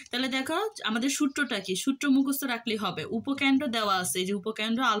 তাহলে দেখো আমাদের সূত্রটা কি, সূত্র মুখস্থ রাখলেই হবে। উপকেন্দ্র দেওয়া আছে, এই যে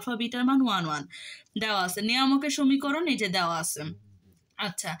উপকেন্দ্র আলফা বিটার মান 1 1 দেওয়া আছে, নিয়ামকের সমীকরণ এই যে দেওয়া আছে।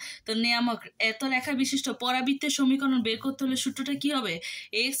 আচ্ছা, তো নিয়ামক এত লেখা বিশিষ্ট পরাবৃত্তের সমীকরণ বের করতে হলে সূত্রটা কি হবে,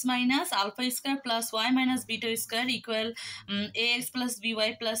 x - α² + y - β² = ax + by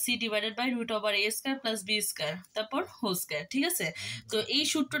 + c /√a² + b², তারপর হোল স্কয়ার। ঠিক আছে, তো এই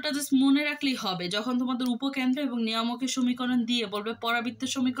সূত্রটা জাস্ট মনে রাখলেই হবে। যখন তোমাদের উপকেন্দ্র এবং নিয়ামকের সমীকরণ দিয়ে বলবে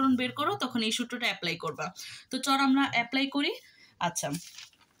পরাবৃত্তের সমীকরণ বের করো, তখন এই সূত্রটা অ্যাপ্লাই করবা। তো চল আমরা অ্যাপ্লাই করি। আচ্ছা,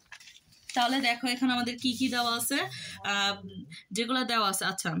 তাহলে দেখো এখানে আমাদের কি কি দেওয়া আছে, যেগুলো দেওয়া আছে।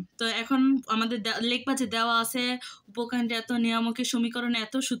 আচ্ছা, তো এখন আমাদের লিখবা যে দেওয়া আছে উপকেন্দ্রে এত, নিয়ামকের সমীকরণ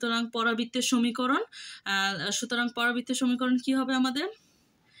এত, সুতরাং পরাবৃত্তের সমীকরণ। সুতরাং পরাবৃত্তের সমীকরণ কি হবে আমাদের,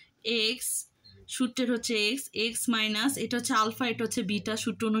 এক্স সূত্রের হচ্ছে এক্স মাইনাস, এটা হচ্ছে আলফা, এটা হচ্ছে বিটা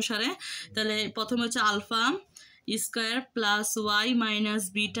সূত্র অনুসারে। তাহলে প্রথমে হচ্ছে alpha square plus Y minus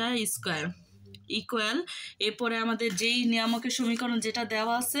beta square equal, এরপরে আমাদের যেই নিয়ামকের সমীকরণ যেটা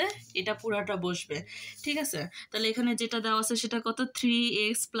দেওয়া আছে এটা পুরাটা বসবে। ঠিক আছে, তাহলে এখানে যেটা দেওয়া আছে সেটা কত,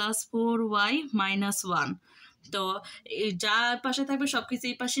 3x + 4y - 1। তো যার পাশে থাকবে সবকিছু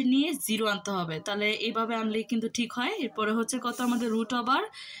এই পাশে নিয়ে 0 আনতে হবে, তাহলে এইভাবে আনলেই কিন্তু ঠিক হয়। এরপরে হচ্ছে কত আমাদের রুট ওভার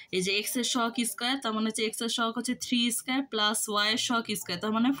এই যে x এর সহগ স্কোয়ার, তার মানে হচ্ছে x এর সহগ হচ্ছে 3² + y এর সহগ স্কোয়ার,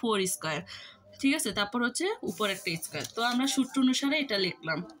 তার মানে 4²। ঠিক আছে, তারপর হচ্ছে উপর একটা স্কোয়ার। তো আমরা সূত্র অনুসারে এটা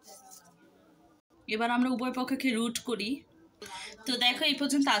লিখলাম। এবার আমরা উভয় পক্ষকে রুট করি। তো দেখো এই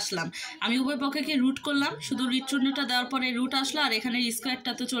পর্যন্ত আসলাম, আমি উভয় পক্ষকে রুট করলাম, শুধু রুট চিহ্নটা দেওয়ার পরে রুট আসলো, আর এখানে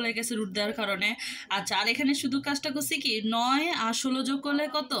স্কোয়ারটা তো চলে গেছে রুট দেওয়ার কারণে। আচ্ছা, আর এখানে শুধু কাজটা করছি কি 9 আর 16 যোগ করলে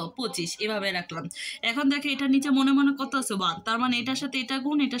কত 25, এভাবে রাখলাম। এখন দেখো এটার নিচে মনে মনে কত আছে 1, তার মানে এটার সাথে এটা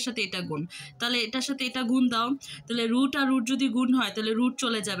গুণ, এটার সাথে এটা গুণ, তাহলে এটার সাথে এটা গুণ দাও। তাহলে রুট আর রুট যদি গুণ হয় তাহলে রুট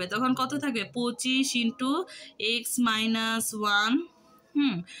চলে যাবে, তখন কত থাকবে 25 × x - 1 s - 1²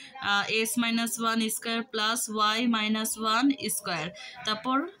 + y - 1²,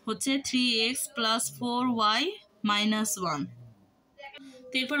 তারপর হচ্ছে 3x + 4y - 1।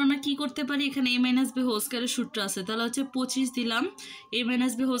 তো এরপর আমরা কি করতে পারি, এখানে a - b হোল স্কয়ারের সূত্র আছে, তাহলে হচ্ছে 25 দিলাম, a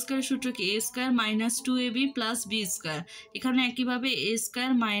 - b হোল স্কয়ারের সূত্র কি a² - 2ab + b², এখানে একইভাবে a²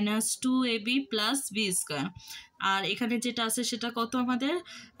 - 2ab + b²। আর এখানে যেটা আছে সেটা কত আমাদের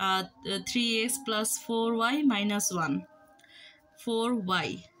 3x + 4y - 1 4y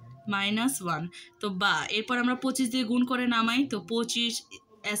 - 1। তো বা এরপর আমরা 25 দিয়ে গুণ করে নামাই, তো 25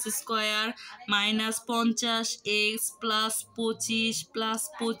 s² - 50x + 25 +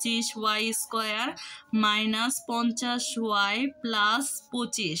 25y² - 50y +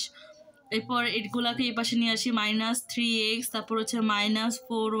 25 এরপর এগুলাকে এই পাশে নিয়ে আসি, -3x, তারপর হচ্ছে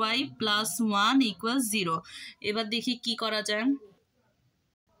 -4y + 1 = 0। এবার দেখি কি করা যায়।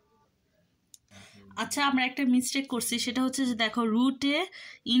 আচ্ছা, আমরা একটা মিস্টেক করছি, সেটা হচ্ছে যে দেখো √a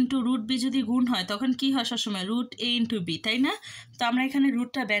 × √b যদি গুণ হয় তখন কি হয় সবসময় √a × b, তাই না? তো আমরা এখানে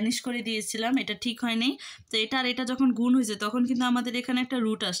রুটটা ব্যানিশ করে দিয়েছিলাম, এটা ঠিক হয়নি। তো এটা আর এটা যখন গুণ হয়েছে তখন কিন্তু আমাদের এখানে একটা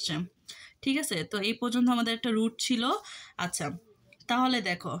রুট আসছে, ঠিক আছে? তো এই পর্যন্ত আমাদের একটা রুট ছিল। আচ্ছা, তাহলে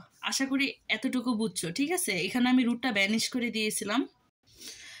দেখো, আশা করি এতটুকু বুঝছো, ঠিক আছে? এখানে আমি রুটটা ব্যানিশ করে দিয়েছিলাম।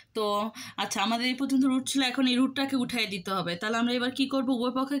 তো আচ্ছা, আমাদের এই পর্যন্ত রুট ছিল, এখন এই রুটটাকে উঠাই দিতে হবে। তাহলে আমরা এবার কি করব,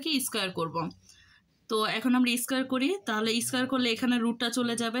 উভয় পক্ষকে স্কোয়ার করব। তো এখন আমরা স্কোয়ার করি, তাহলে স্কোয়ার করলে এখানে রুটটা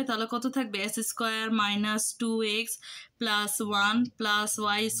চলে যাবে, তাহলে কত থাকবে, s² - 2x + 1 +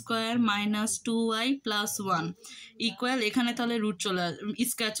 y² - 2y + 1 equal, এখানে তাহলে রুট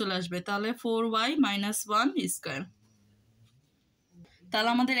স্কোয়ার চলে আসবে, তাহলে 4y - 1 স্কোয়ার। তাহলে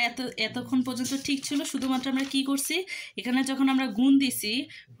আমাদের এতক্ষণ পর্যন্ত ঠিক ছিল, শুধুমাত্র আমরা কি করছি, এখানে যখন আমরা গুণ দিছি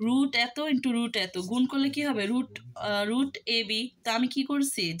 √এত × √এত, গুণ করলে কি হবে, রুট ab। তো আমি কি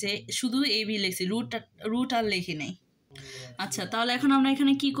করছি যে শুধু ab লিখছি, রুট আর লিখি নেই। আচ্ছা, তাহলে এখন আমরা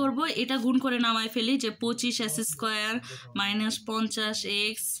এখানে কি করব, এটা গুণ করে নামায় ফেলি, যে 25 s² -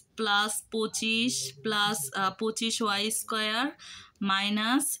 50x + 25 + 25y²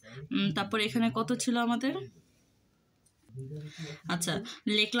 মাইনাস, তারপর এখানে কত ছিল আমাদের, আচ্ছা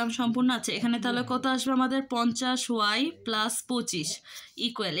লিখলাম সম্পূর্ণ। আচ্ছা, এখানে তাহলে কত আসবে আমাদের, 50y + 25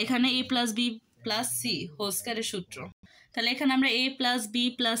 ইকুয়াল, এখানে a + b + c হোল স্কয়ারের সূত্র। তাহলে এখানে আমরা a + b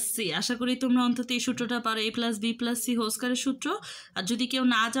 + c, আশা করি তোমরা অন্তত এই সূত্রটা পারো, a + b + c হোল স্কয়ারের সূত্র। আর যদি কেউ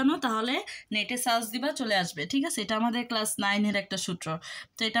না জানো তাহলে নেটে সার্চ দিবা, চলে আসবে, ঠিক আছে? এটা আমাদের ক্লাস 9 এর একটা সূত্র।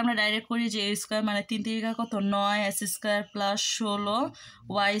 তো এটা আমরা ডাইরেক্ট করি যে a² মানে 3 3 কত 9, s² + 16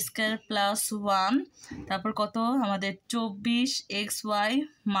 y² + 1, তারপর কত আমাদের 24xy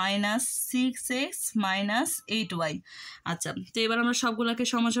 - 6x - 8y। আচ্ছা, তো এবার আমরা সবগুলোকে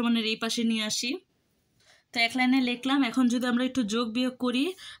সমানের এই পাশে নিয়ে আসি। তো এক লাইনে লিখলাম। এখন যদি আমরা একটু যোগ বিয়োগ করি,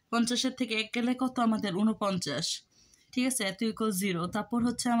 50-এর থেকে 1 গেলে কত আমাদের 49, ঠিক আছে? এত = 0। তারপর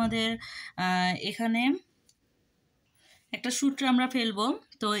হচ্ছে আমাদের এখানে একটা সূত্র আমরা ফেলবো।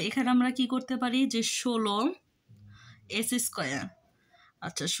 তো এখানে আমরা কি করতে পারি, যে 16s²,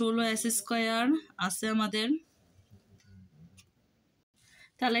 আচ্ছা 16s² আছে আমাদের,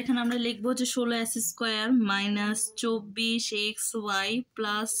 তাহলে এখানে আমরা লিখবো যে 16s² - 24xy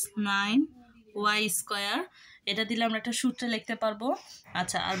 + 9y², এটা দিলে আমরা একটা সূত্রে লিখতে পারবো।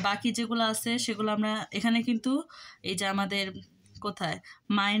 আচ্ছা, আর বাকি যেগুলো আছে সেগুলো আমরা এখানে কিন্তু এই যে আমাদের কোথায়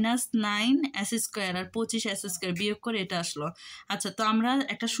 -9s² আর 25s² বিয়োগ করে এটা আসলো। আচ্ছা, তো আমরা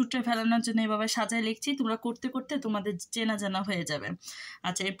একটা সূত্রে ফেলানোর জন্য এভাবে সাজায় লিখছি, তোমরা করতে করতে তোমাদের চেনা জানা হয়ে যাবে।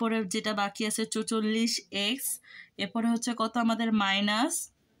 আচ্ছা, এরপরে যেটা বাকি আছে 44x, এরপরে হচ্ছে কত আমাদের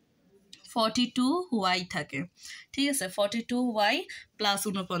 -42y থাকে, ঠিক আছে? 42y +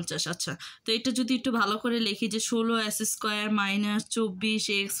 49। আচ্ছা, তো এটা যদি একটু ভালো করে লিখি, যে 16s² -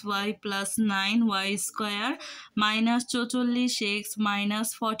 24xy + 9y² -44x -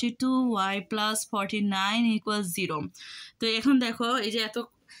 42y + 49 = 0। তো এখন দেখো, এই যে এত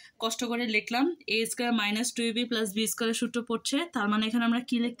কষ্ট করে লিখলাম, a² - 2ab + b² সূত্র পড়ছে, তার মানে এখানে আমরা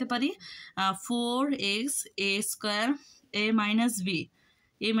কি লিখতে পারি, 4x a² a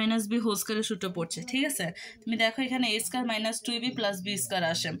 - b whole স্কয়ারের সূত্র পড়ছে, ঠিক আছে? তুমি দেখো এখানে a² - 2ab + b²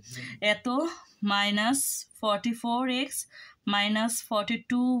 আসে, এত -44x -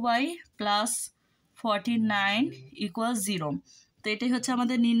 42y + 49 = 0। তো এটাই হচ্ছে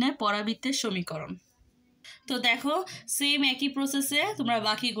আমাদের নির্ণয় পরাবৃত্তের সমীকরণ। তো দেখো, সেম একই প্রসেসে তোমরা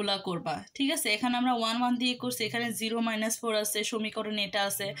বাকিগুলা করবা, ঠিক আছে? এখানে আমরা 1 1 দিয়ে করছি, এখানে 0 - 4 আছে, সমীকরণ এটা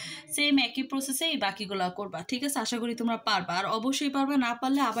আছে, সেম একই প্রসেসে এই বাকিগুলা করবা, ঠিক আছে? আশা করি তোমরা পারবা, আর অবশ্যই পারবা, না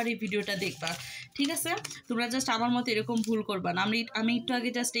পারলে আবার এই ভিডিওটা দেখবা, ঠিক আছে? তোমরা জাস্ট আমার মতো এরকম ভুল করবা না। আমি একটু আগে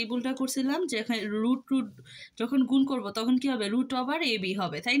জাস্ট এই ভুলটা করছিলাম, যে এখানে রুট যখন গুণ করব তখন কি হবে, √ab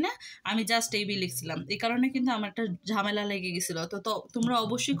হবে, তাই না? আমি জাস্ট ab লিখছিলাম, এই কারণে কিন্তু আমার একটা ঝামেলা লেগে গেছিল। তো তোমরা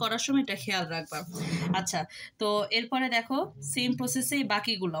অবশ্যই করার সময় এটা খেয়াল রাখবা। আচ্ছা, তো এরপরে দেখো সেম প্রসেসেই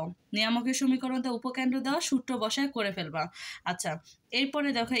বাকিগুলোও, নিয়ামকের সমীকরণটা উপকেন্দ্র দেওয়া, সূত্র বসায় করে ফেলবা। আচ্ছা, এরপরে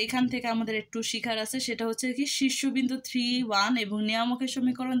দেখো এখান থেকে আমাদের একটু শিখার আছে, সেটা হচ্ছে কি শীর্ষবিন্দু 3 1 এবং নিয়ামকের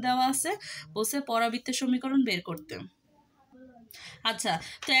সমীকরণ দেওয়া আছে, বসে পরাবৃত্তের সমীকরণ বের করতে। আচ্ছা,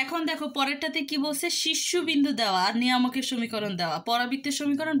 তো এখন দেখো পরেরটাতে কি বলছে, শীর্ষবিন্দু দেওয়া আর নিয়ামকের সমীকরণ দেওয়া, পরাবৃত্তের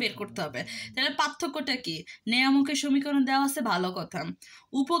সমীকরণ বের করতে হবে। তাহলে পার্থক্যটা কি? নিয়ামকের সমীকরণ দেওয়া আছে, ভালো কথা।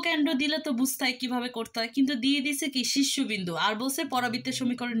 উপকেন্দ্র দিলে তো বুঝতে হয় কিভাবে করতে হয়, কিন্তু দিয়ে দিছে কি শীর্ষবিন্দু, আর বলছে পরাবৃত্তের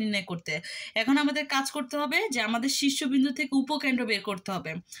সমীকরণ নির্ণয় করতে। এখন আমাদের কাজ করতে হবে যে আমাদের শীর্ষবিন্দু থেকে উপকেন্দ্র বের করতে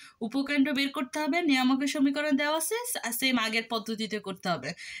হবে। উপকেন্দ্র বের করতে হবে, নিয়ামকের সমীকরণ দেওয়া আছে, সেম আগের পদ্ধতিতে করতে হবে।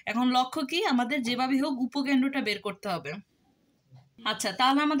 এখন লক্ষ্য কি, আমাদের যেভাবে হোক উপকেন্দ্রটা বের করতে হবে। আচ্ছা,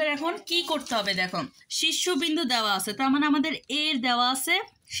 তাহলে আমাদের এখন কি করতে হবে? দেখো, শীর্ষবিন্দু দেওয়া আছে, তার মানে আমাদের এর দেওয়া আছে,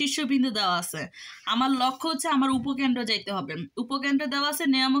 শীর্ষবিন্দু দেওয়া আছে। আমার লক্ষ্য হচ্ছে আমার উপকেন্দ্র যাইতে হবে। উপকেন্দ্র দেওয়া আছে,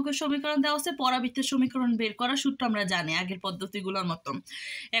 নিয়ামকের সমীকরণ দেওয়া আছে, পরাবৃত্তের সমীকরণ বের করার সূত্র আমরা জানি আগের পদ্ধতিগুলোর মতো।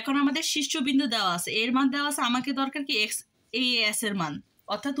 এখন আমাদের শীর্ষবিন্দু দেওয়া আছে, এর মান দেওয়া আছে, আমাকে দরকার কি এক্স, এই এস এর মান,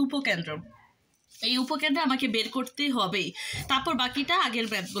 অর্থাৎ উপকেন্দ্র। এই উপকেন্দ্র আমাকে বের করতেই হবেই, তারপর বাকিটা আগের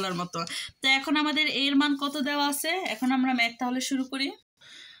ম্যাথগুলোর মতো। তো এখন আমাদের এর মান কত দেওয়া আছে, এখন আমরা ম্যাথ তাহলে শুরু করি।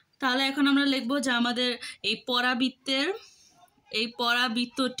 তাহলে এখন আমরা লিখবো যে আমাদের এই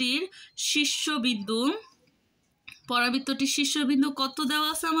পরাবৃত্তটির শীর্ষবিন্দু কত দেওয়া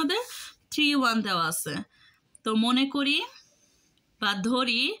আছে, আমাদের 3 1 দেওয়া আছে। তো মনে করি বা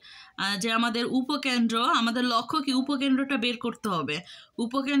ধরি যে আমাদের উপকেন্দ্র, আমাদের লক্ষ্য কি উপকেন্দ্রটা বের করতে হবে।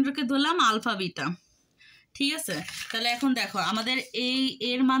 উপকেন্দ্রকে ধরলাম আলফা বিটা, ঠিক আছে। তাহলে এখন দেখো আমাদের এই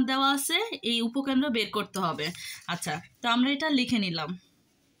এর মান দেওয়া আছে, এই উপকেন্দ্র বের করতে হবে। আচ্ছা, তো আমরা এটা লিখে নিলাম।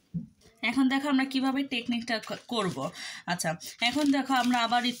 এখন দেখো আমরা কিভাবে টেকনিকটা করব। আচ্ছা, এখন দেখো আমরা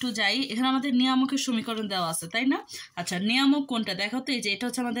আবার একটু যাই, এখানে আমাদের নিয়ামকের সমীকরণ দেওয়া আছে, তাই না? আচ্ছা, নিয়ামক কোনটা দেখো তো, এই যে এটা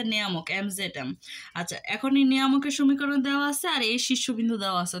হচ্ছে আমাদের নিয়ামক MZM। আচ্ছা, এখন এই নিয়ামকের সমীকরণ দেওয়া আছে আর এই শীর্ষবিন্দু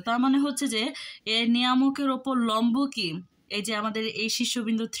দেওয়া আছে, তার মানে হচ্ছে যে এর নিয়ামকের ওপর লম্ব কি, এই যে আমাদের এই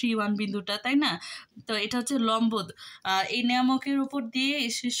শীর্ষবিন্দু 3 1 বিন্দুটা, তাই না? তো এটা হচ্ছে লম্ব, এই নিয়ামকের উপর দিয়ে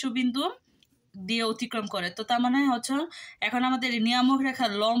এই শীর্ষবিন্দু দিয়ে অতিক্রম করে। তো তার মানে হচ্ছে এখন আমাদের নিয়ামক রেখা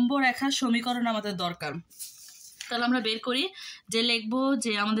লম্ব রেখার সমীকরণ আমাদের দরকার। তাহলে আমরা বের করি, যে লিখবো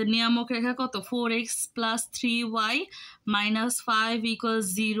যে আমাদের নিয়ামক রেখা কত, 4x + 3y - 5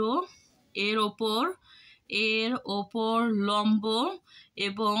 = 0, এর ওপর লম্ব,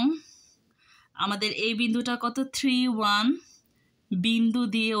 এবং আমাদের এই বিন্দুটা কত, 3 1 বিন্দু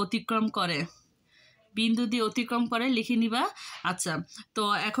দিয়ে অতিক্রম করে, লিখে নিবা। আচ্ছা, তো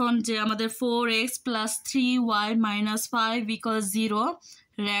এখন যে আমাদের 4x + 3y - 5 = 0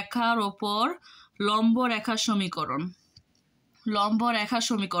 রেখার ওপর লম্ব রেখার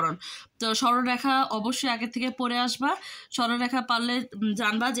সমীকরণ। তো সরলরেখা অবশ্যই আগে থেকে পড়ে আসবা। সরলরেখা পারলে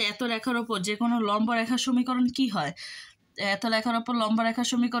জানবা যে এত রেখার ওপর যে কোনো লম্ব রেখার সমীকরণ কি হয়। এত রেখার ওপর লম্ব রেখার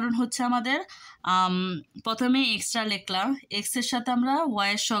সমীকরণ হচ্ছে আমাদের, প্রথমে এক্সটা লিখলাম, এক্স এর সাথে আমরা ওয়াই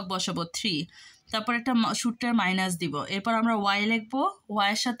এর সহগ বসাবো 3, তারপর একটা সূত্রের মাইনাস দিব, এরপর আমরা ওয়াই লিখবো,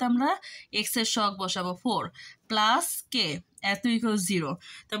 ওয়াই এর সাথে আমরা এক্স এর সহগ বসাবো 4 + কে এত = 0।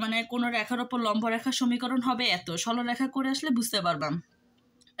 তার মানে কোনো রেখার ওপর লম্ব রেখার সমীকরণ হবে এত। সরলরেখা করে আসলে বুঝতে পারবাম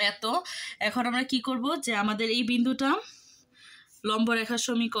এত। এখন আমরা কি করব, যে আমাদের এই বিন্দুটা লম্ব রেখার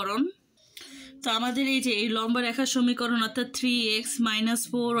সমীকরণ, তো আমাদের এই যে এই লম্ব রেখার সমীকরণ, অর্থাৎ 3x -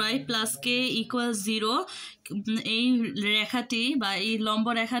 4y + k = 0, এই রেখাটি বা এই লম্ব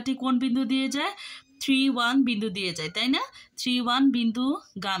রেখাটি কোন বিন্দু দিয়ে যায়, 3 1 বিন্দু দিয়ে যায়, তাই না? 3 1 বিন্দু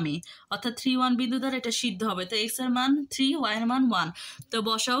গামী, অর্থাৎ 3 1 বিন্দু দ্বারা এটা সিদ্ধ হবে। তো x এর মান 3, y এর মান 1। তো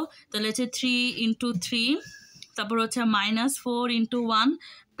বসাও, তাহলে হচ্ছে 3 × 3, তারপর হচ্ছে -4 × 1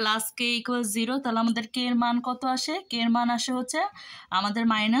 + k = 0। তাহলে আমাদের k এর মান কত আসে, k এর মান আসে হচ্ছে আমাদের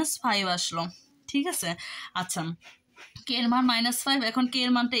 -5 আসলো, ঠিক আছে। আচ্ছা, কে এর মান -5, এখন কে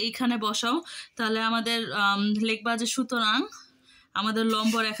এর মানটা এখানে বসাও। তাহলে আমাদের লিখবা যে সুতরাং আমাদের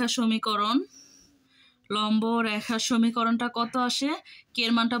লম্ব রেখার সমীকরণটা কত আসে, কে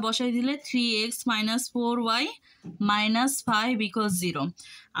এর মানটা বসাই দিলে 3x - 4y - 5 = 0।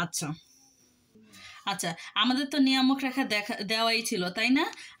 আচ্ছা, আমাদের তো নিয়ামক রেখা দেওয়াই ছিল, তাই না?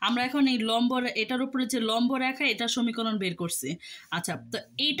 আমরা এখন এই এটার উপরে যে লম্ব রেখা, এটার সমীকরণ বের করছি। আচ্ছা, তো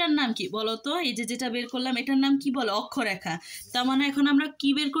এইটার নাম কি বলো তো, এই যে যেটা বের করলাম এটার নাম কি বলে, অক্ষরেখা। তার মানে এখন আমরা কি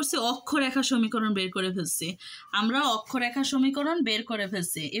বের করছি, অক্ষরেখা সমীকরণ বের করে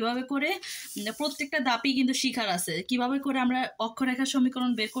ফেলছি। এভাবে করে প্রত্যেকটা ধাপই কিন্তু শিখার আছে, কিভাবে করে আমরা অক্ষরেখা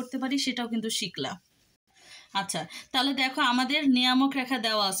সমীকরণ বের করতে পারি সেটাও কিন্তু শিখলাম। আচ্ছা, তাহলে দেখো আমাদের নিয়ামক রেখা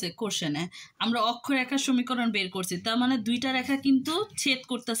দেওয়া আছে কোশ্চেনে, আমরা অক্ষরেখার সমীকরণ বের করছি, তার মানে দুইটা রেখা কিন্তু ছেদ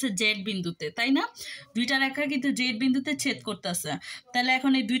করতেছে জেড বিন্দুতে, তাই না? দুইটা রেখা কিন্তু জেড বিন্দুতে ছেদ করতেছে। তাহলে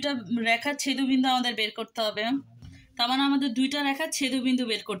এখন এই দুইটা রেখার ছেদবিন্দু আমাদের বের করতে হবে, তার মানে আমাদের দুইটা রেখার ছেদবিন্দু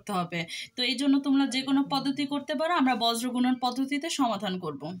বের করতে হবে। তো এই জন্য তোমরা যে কোনো পদ্ধতি করতে পারো, আমরা বজ্রগুণন পদ্ধতিতে সমাধান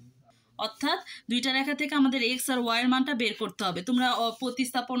করব। অর্থাৎ দুইটা রেখা থেকে আমাদের এক্স আর ওয়াই এর মানটা বের করতে হবে। তোমরা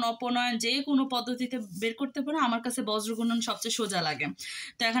প্রতিস্থাপন, অপনয়ন যে কোনো পদ্ধতিতে বের করতে পারো, আমার কাছে বজ্রগুণন সবচেয়ে সোজা লাগে।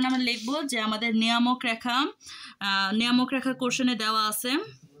 তো এখন আমরা লিখবো যে আমাদের নিয়ামক রেখা কোশ্চেনে দেওয়া আছে,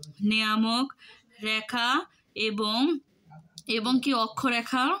 নিয়ামক রেখা এবং কি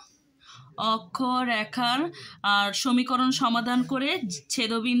অক্ষরেখার আর সমীকরণ সমাধান করে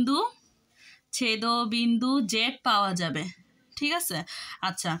ছেদবিন্দু জেড পাওয়া যাবে। ঠিক আছে,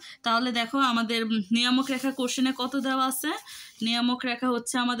 আচ্ছা তাহলে দেখো আমাদের নিয়ামক রেখা কোশ্চেনে কত দেওয়া আছে। নিয়ামক রেখা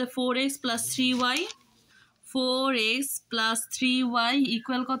হচ্ছে আমাদের 4x + 3y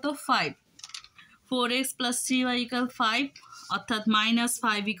ইকুয়াল কত 5। 4x + 3y = 5, অর্থাৎ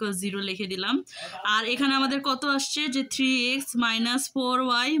 -5 = 0 লিখে দিলাম। আর এখানে আমাদের কত আসছে যে 3x -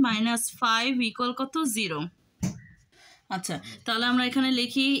 4y - 5 = কত 0। আচ্ছা তাহলে আমরা এখানে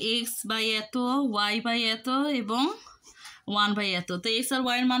লিখি x/এত, y/এত এবং 1/এত। তো x আর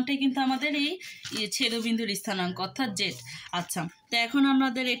y এর মানটাই কিন্তু আমাদের এই ছেদবিন্দুর স্থানাঙ্ক অর্থাৎ জেড। আচ্ছা তো এখন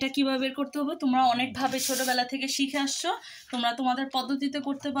আমাদের এটা কিভাবে বের করতে হবে, তোমরা অনেকভাবে ছোটবেলা থেকে শিখে আসছো, তোমরা তোমাদের পদ্ধতিতে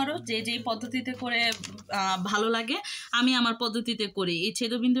করতে পারো, যেই পদ্ধতিতে করে ভালো লাগে। আমি আমার পদ্ধতিতে করি। এই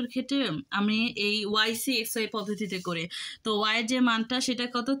ছেদবিন্দুর ক্ষেত্রে আমি এই YCXY পদ্ধতিতে করি। তো y এর যে মানটা সেটা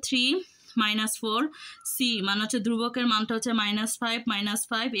কত 3 - 4, c মানে হচ্ছে ধ্রুবকের মানটা হচ্ছে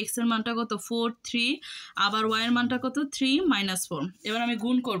 -5 x এর মানটা কত 4 3, আবার y এর মানটা কত 3 - 4। এবার আমি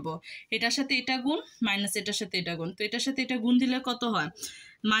গুণ করব, এটার সাথে এটা গুণ মাইনাস এটার সাথে এটা গুণ। তো এটার সাথে এটা গুণ দিলে কত হয়,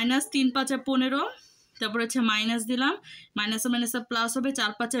 -3 × 5 = 15, তারপর হচ্ছে মাইনাস দিলাম, মাইনাসে মাইনাসে প্লাস হবে,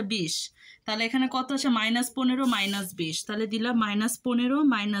 4 × 5 = 20। তাহলে এখানে কত আছে -15 - 20, তাহলে দিলাম -15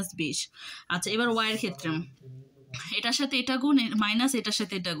 - 20। আচ্ছা এবার y এর ক্ষেত্রে এটার সাথে এটা গুণ মাইনাস এটার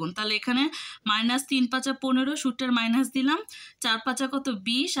সাথে এটা গুণ, তাহলে এখানে -3 × 5 = 15, সূত্রের মাইনাস দিলাম, 4 × 5 = কত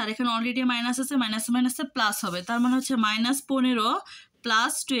 20, আর এখানে অলরেডি মাইনাস আছে, মাইনাসে মাইনাসে প্লাস হবে, তার মানে হচ্ছে -15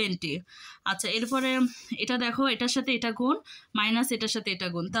 + 20। আচ্ছা এরপরে এটা দেখো, এটার সাথে এটা গুণ মাইনাস এটার সাথে এটা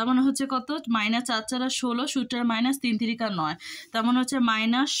গুণ, তার মানে হচ্ছে কত -4 × 4 = 16, সূত্রের মাইনাস 3 × 3 = 9, তার মানে হচ্ছে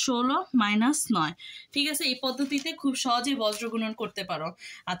 -16 - 9। ঠিক আছে, এই পদ্ধতিতে খুব সহজেই বজ্রগুণন করতে পারো।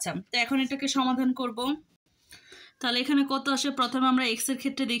 আচ্ছা তো এখন এটাকে সমাধান করব। তাহলে এখানে কত আসে, প্রথমে আমরা x এর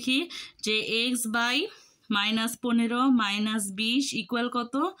ক্ষেত্রে দেখি যে x/-15 - 20 ইকুয়াল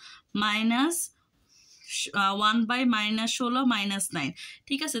কত -1/-16 - 9।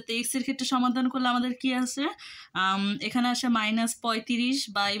 ঠিক আছে, তো x এর ক্ষেত্রে সমাধান করলে আমাদের কি আছে, এখানে আসে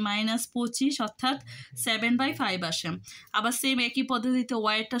 -35/-25 অর্থাৎ 7/5 আসে। আবার সেম একই পদ্ধতিতে y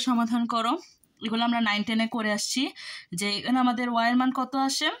এরটা সমাধান করো, এগুলো আমরা 9 10-এ করে আসছি। যে এখানে আমাদের y এর মান কত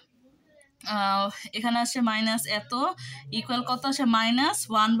আসে, এখানে আসে মাইনাস এত ইকুয়াল কত আসে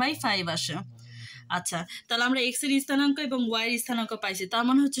 -1/5 আসে। আচ্ছা তাহলে আমরা x এর স্থানাঙ্ক এবং y এর স্থানাঙ্ক পাইছি, তার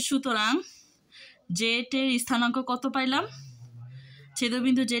মানে হচ্ছে সুতরাং জেড এর স্থানাঙ্ক কত পাইলাম,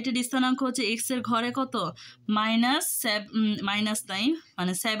 ছেদবিন্দু জেড এর স্থানাঙ্ক হচ্ছে x এর ঘরে কত -9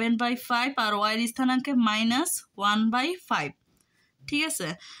 মানে 7/5, আর y এর স্থানাঙ্কে -1/5। ঠিক আছে,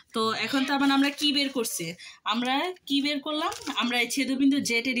 তো এখন তার মানে আমরা কি বের করলাম, আমরা এই ছেদবিন্দু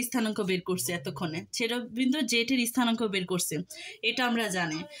জেড এর স্থানাঙ্ক বের করছি, এতক্ষণে ছেদবিন্দু জেড এর স্থানাঙ্ক বের করছি, এটা আমরা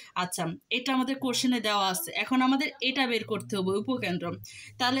জানি। আচ্ছা এটা আমাদের কোশ্চেনে দেওয়া আছে, এখন আমাদের এটা বের করতে হবে উপকেন্দ্র।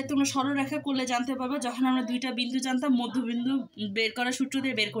 তাহলে তোমরা সরলরেখা করলে জানতে পারবে, যখন আমরা দুইটা বিন্দু জানতাম মধ্যবিন্দু বের করার সূত্র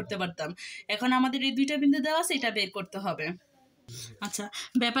দিয়ে বের করতে পারতাম, এখন আমাদের এই দুইটা বিন্দু দেওয়া আছে, এটা বের করতে হবে। আচ্ছা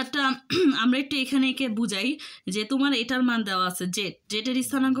ব্যাপারটা আমরা একটু এখানে একে বুঝাই যে তোমার এটার মান দেওয়া আছে জেড এর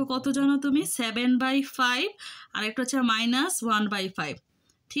স্থানাঙ্ক কত জানো তুমি 7/5, আর একটা হচ্ছে -1/5।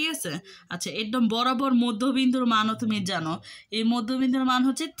 ঠিক আছে, আচ্ছা একদম বরাবর মধ্যবিন্দুর মানও তুমি জানো, এই মধ্যবিন্দুর মান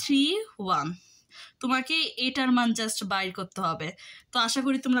হচ্ছে 3 1। তোমাকে এটার মান জাস্ট বাইর করতে হবে, তো আশা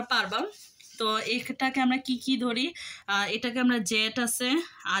করি তোমরা পারবা। তো এটাকে আমরা কি ধরি, এটাকে আমরা জেড আছে,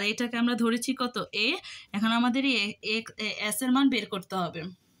 আর এটাকে আমরা ধরেছি কত এ। এখন আমাদের এস এর মান বের করতে হবে,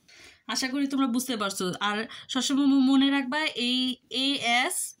 আশা করি তোমরা বুঝতে পারছো। আর সবসময় মনে রাখবা এই এ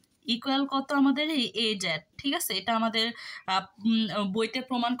এস ইকুয়াল কত আমাদের এই এ জেড। ঠিক আছে, এটা আমাদের বইতে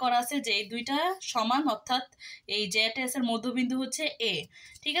প্রমাণ করা আছে যে এই দুইটা সমান, অর্থাৎ এই জেড এস এর মধ্যবিন্দু হচ্ছে এ।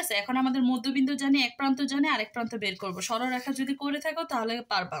 ঠিক আছে, এখন আমাদের মধ্যবিন্দু জানি, এক প্রান্ত জানি, আরেক প্রান্ত বের করবো। সরলরেখা যদি করে থাকো তাহলে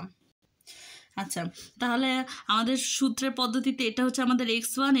পারবা। আচ্ছা তাহলে আমাদের সূত্রের পদ্ধতিতে এটা হচ্ছে আমাদের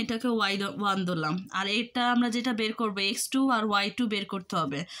x1, এটাকে y1 ধরলাম, আর এটা আমরা যেটা বের করবো x2 আর y2 বের করতে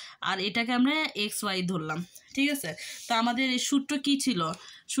হবে, আর এটাকে আমরা xy ধরলাম। ঠিক আছে, তো আমাদের এই সূত্র কি ছিল,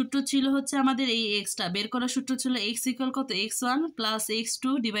 সূত্র ছিল হচ্ছে আমাদের এই এক্সটা বের করার সূত্র ছিল x ইকুয়াল কত x1 + x2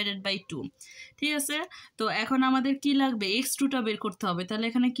 / 2। ঠিক আছে, তো এখন আমাদের কি লাগবে, x2টা বের করতে হবে। তাহলে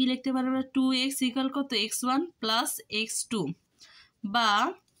এখানে কি লিখতে পারবো, 2x ইকুয়াল কত x1 + x2, বা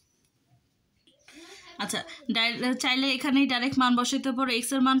আচ্ছা চাইলে এখানেই ডাইরেক্ট মান বসাইতে পারো।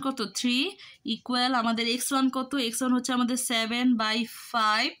 এক্স এর মান কত 3 ইকুয়াল আমাদের x1 কত, x1 হচ্ছে আমাদের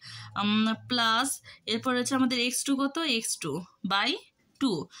 7/5 প্লাস এরপর হচ্ছে আমাদের x2 কত,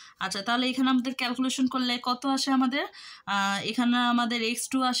 x2/2। আচ্ছা তাহলে এখানে আমাদের ক্যালকুলেশন করলে কত আসে আমাদের, এখানে আমাদের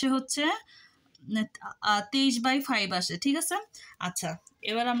x2 আসে হচ্ছে 23/5 আসে, ঠিক আছে। আচ্ছা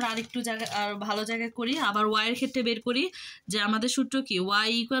এবার আমরা আরেকটু জায়গা আর ভালো জায়গায় করি, আবার ওয়াইয়ের ক্ষেত্রে বের করি যে আমাদের সূত্র কি y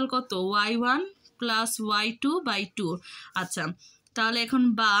ইকুয়াল কত y1 প্লাস y2/2। আচ্ছা তাহলে এখন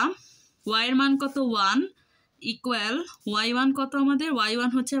বা y এর মান কত 1 ইকুয়াল y1 কত আমাদের,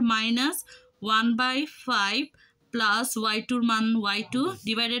 y1 হচ্ছে -1/5 প্লাস y2 মান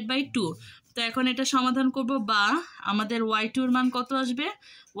y2/2। তো এখন এটা সমাধান করব, বা আমাদের y2 মান কত আসবে,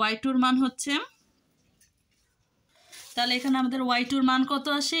 y2 মান হচ্ছে, তাহলে এখানে আমাদের y2 মান কত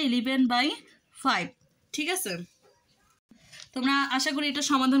আসে 11/5, ঠিক আছে। তোমরা আশা করি এটা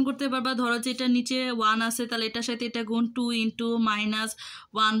সমাধান করতে পারবা। ধরো যে এটা নিচে 1 আছে, তাহলে এটার সাথে এটা গুণ 2 ইন্টু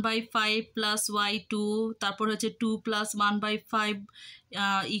 -1/5 প্লাস y2, তারপর হচ্ছে 2 প্লাস 1/5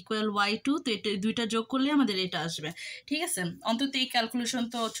 ইকুয়াল y2। তো এটা দুইটা যোগ করলে আমাদের এটা আসবে, ঠিক আছে। অন্তত এই ক্যালকুলেশন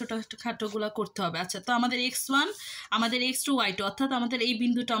তো ছোটোখাটোগুলো করতে হবে। আচ্ছা তো আমাদের x1 আমাদের x2 y2 অর্থাৎ আমাদের এই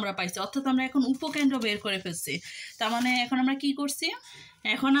বিন্দুটা আমরা পাইছি, অর্থাৎ আমরা এখন উপকেন্দ্র বের করে ফেলছি। তার মানে এখন আমরা কি করছি,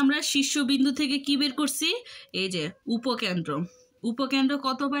 এখন আমরা শীর্ষবিন্দু থেকে কি বের করছি, এই যে উপকেন্দ্র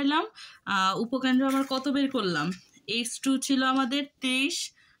কত পাইলাম, উপকেন্দ্র আমরা কত বের করলাম, x2 ছিল আমাদের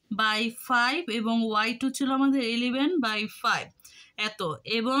 23/5 এবং y2 ছিল আমাদের 11/5 এত,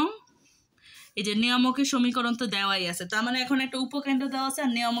 এবং এই যে নিয়ামকের সমীকরণ তো দেওয়াই আছে। তার মানে এখন একটা উপকেন্দ্র দেওয়া আছে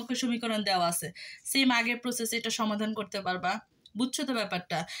আর নিয়ামকের সমীকরণ দেওয়া আছে, সেম আগের প্রসেসে এটা সমাধান করতে পারবা। বুঝছো তো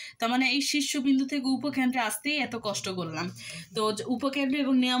ব্যাপারটা। তার মানে এই শীর্ষবিন্দু থেকে উপকেন্দ্রে আসতেই এত কষ্ট করলাম। তো উপকেন্দ্র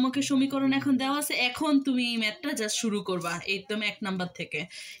এবং নিয়ামকের সমীকরণ এখন দেওয়া আছে, এখন তুমি এই ম্যাথটা জাস্ট শুরু করবা একদম 1 নাম্বার থেকে।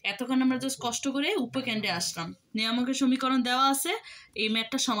 এতক্ষণ আমরা জাস্ট কষ্ট করে উপকেন্দ্রে আসলাম, নিয়ামকের সমীকরণ দেওয়া আছে, এই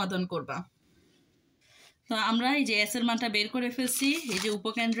ম্যাথটা সমাধান করবা। তো আমরা এই যে এস এর মানটা বের করে ফেলছি, এই যে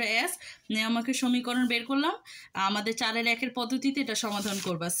উপকেন্দ্র এস, নিয়ামকের সমীকরণ বের করলাম। আমাদের 4-এর 1-এর পদ্ধতিতে এটা সমাধান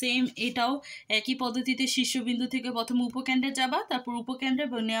করবা। সেম এটাও একই পদ্ধতিতে শীর্ষবিন্দু থেকে প্রথমে উপকেন্দ্রে যাবা, তারপর উপকেন্দ্রে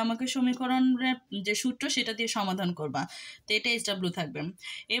নিয়ামকের সমীকরণের যে সূত্র সেটা দিয়ে সমাধান করবা। তো এটা SW থাকবে।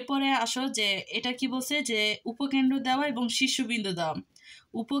 এরপরে আসো যে এটা কি বলছে, যে উপকেন্দ্র দেওয়া এবং শীর্ষবিন্দু দেওয়া,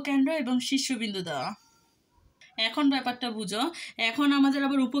 উপকেন্দ্র এবং শীর্ষবিন্দু দেওয়া। এখন ব্যাপারটা বুঝো, এখন আমাদের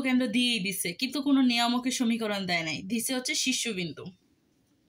আবার উপকেন্দ্র দিয়েই দিচ্ছে, কিন্তু কোনো নিয়ামকের সমীকরণ দেয় নাই, দিছে হচ্ছে শীর্ষবিন্দু।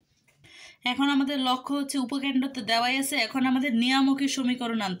 এখন আমাদের লক্ষ্য হচ্ছে উপকেন্দ্র তো দেওয়াই আছে, এখন আমাদের নিয়ামকের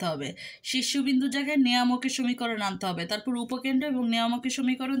সমীকরণ আনতে হবে, শীর্ষবিন্দু জায়গায় নিয়ামকের সমীকরণ আনতে হবে, তারপর উপকেন্দ্র এবং নিয়ামকের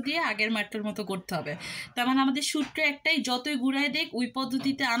সমীকরণ দিয়ে আগের ম্যাথটার মতো করতে হবে। তার মানে আমাদের সূত্র একটাই, যতই ঘুরাই দেখ ওই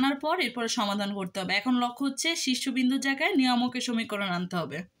পদ্ধতিতে আনার পর এরপরে সমাধান করতে হবে। এখন লক্ষ্য হচ্ছে শীর্ষবিন্দু জায়গায় নিয়ামকের সমীকরণ আনতে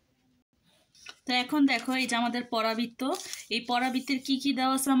হবে। তো এখন দেখো এই যে আমাদের পরাবৃত্ত, এই পরাবৃত্তের কি কি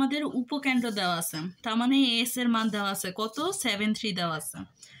দেওয়া আছে, আমাদের উপকেন্দ্র দেওয়া আছে, তার মানে এস এর মান দেওয়া আছে কত 7.3 দেওয়া আছে,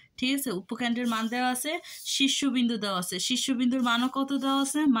 ঠিক আছে। উপকেন্দ্রের মান দেওয়া আছে, শীর্ষবিন্দু দেওয়া আছে, শীর্ষবিন্দুর মানও কত দেওয়া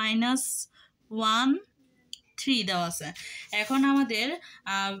আছে -1.3 দেওয়া আছে। এখন আমাদের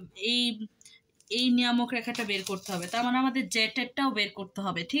এই এই নিয়ামক রেখাটা বের করতে হবে, তার মানে আমাদের জেটেরটাও বের করতে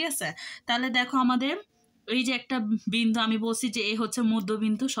হবে, ঠিক আছে। তাহলে দেখো আমাদের এই যে একটা বিন্দু আমি বলছি যে এ হচ্ছে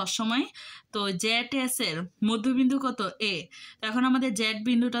মধ্যবিন্দু সবসময়, তো জেড এস এর মধ্যবিন্দু কত এ, এখন আমাদের জেড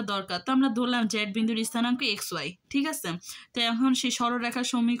বিন্দুটা দরকার, তো আমরা ধরলাম জেড বিন্দুর স্থানাঙ্ক XY, ঠিক আছে। তো এখন সেই সরলরেখার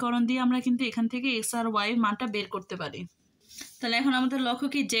সমীকরণ দিয়ে আমরা কিন্তু এখান থেকে X আর Y মানটা বের করতে পারি। তাহলে এখন আমাদের লক্ষ্য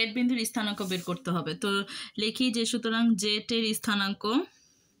কি জেড বিন্দুর স্থানাঙ্ক বের করতে হবে, তো লিখি যে সুতরাং জেড এর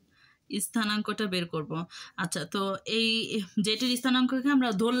স্থানাঙ্কটা বের করব। আচ্ছা তো এই জেটের স্থানাঙ্ককে আমরা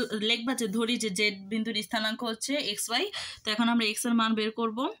লিখবা যে ধরি যে জেড বিন্দুর স্থানাঙ্ক হচ্ছে XY, তো এখন আমরা X এর মান বের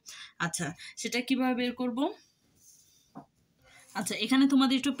করব। আচ্ছা সেটা কিভাবে বের করব, আচ্ছা এখানে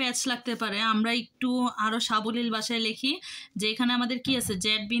তোমাদের একটু প্যাচ লাগতে পারে, আমরা একটু আরো সাবলীল ভাষায় লিখি যে এখানে আমাদের কি আছে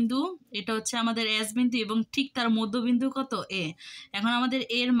জেড বিন্দু, এটা হচ্ছে আমাদের এস বিন্দু এবং ঠিক তার মধ্যবিন্দু কত এ। এখন আমাদের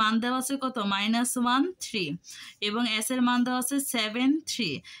এর মান দেওয়া আছে কত -1.3 এবং এস এর মান দেওয়া আছে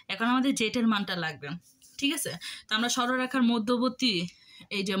 7.3। এখন আমাদের জেটের মানটা লাগবে, ঠিক আছে। তো আমরা সরলরেখার মধ্যবর্তী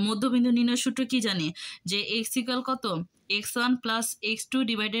এই যে মধ্যবিন্দু নির্ণয় সূত্র কি জানি, যে x ইকুয়াল কত x1 plus x2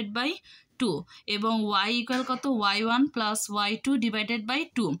 divided by 2 এবং y ইকুয়াল কত y1 plus y2 divided by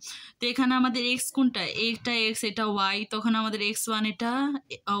 2। তো এখানে আমাদের x কোনটা, এটা x এটা y, তখন আমাদের x1 এটা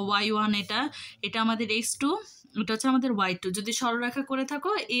y1 এটা আমাদের x2, এটা হচ্ছে আমাদের y2। যদি সরলরেখা করে থাকো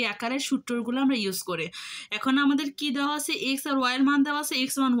এই আকারের সূত্রগুলো আমরা ইউজ করে, এখন আমাদের কি দেওয়া আছে x আর y এর মান দেওয়া আছে,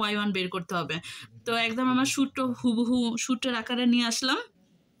 x1 y1 বের করতে হবে। তো একদম আমার সূত্র হুবহু সূত্রের আকারে নিয়ে আসলাম।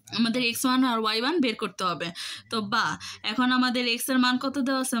 আমাদের x1 আর y1 বের করতে হবে। তো বা এখন আমাদের x এর মান কত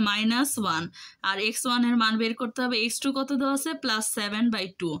দেওয়া আছে -1, আর x1 এর মান বের করতে হবে, x2 কত দেওয়া আছে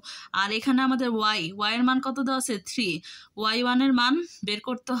 +7/2, আর এখানে আমাদের y এর মান কত দেওয়া আছে 3, y1 এর মান বের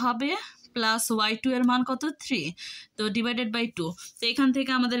করতে হবে প্লাস y2 এর মান কত 3, তো /2। তো এখান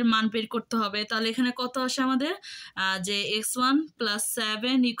থেকে আমাদের মান বের করতে হবে। তাহলে এখানে কত আসে আমাদের যে x1 +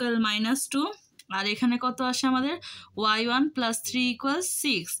 7 = -2, আর এখানে কত আসে আমাদের y1 + 3 =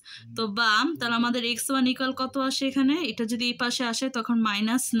 6। তো তাহলে আমাদের x1 = কত আসে এখানে, এটা যদি এই পাশে আসে তখন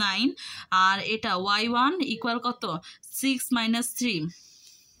 -9, আর এটা y1 = কত 6 - 3।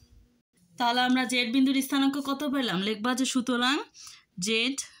 তাহলে আমরা জেড বিন্দুর স্থানাঙ্ক কত পেলাম, লিখবা যে সুতরাং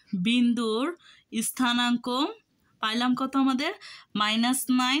জেড বিন্দুর স্থানাঙ্ক পাইলাম কত আমাদের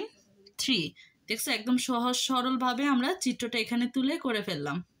 -9, 3। দেখছো একদম সহজ সরলভাবে আমরা চিত্রটা এখানে তুলে করে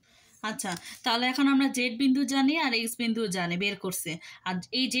ফেললাম। আচ্ছা, তাহলে এখন আমরা জেড বিন্দু জানি আর এক্স বিন্দু জানি, বের করছে। আর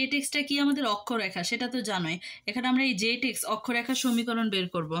এই জেড এক্সটা কি আমাদের অক্ষরেখা, সেটা তো জানোই। এখানে আমরা এই জেড এক্স অক্ষরেখার সমীকরণ বের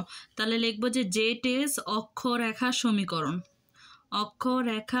করব। তাহলে লিখবো যে জেড এক্স অক্ষরেখার সমীকরণ,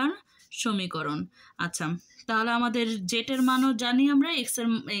 অক্ষরেখার সমীকরণ। আচ্ছা, তাহলে আমাদের জেটের মানও জানি আমরা, এক্সের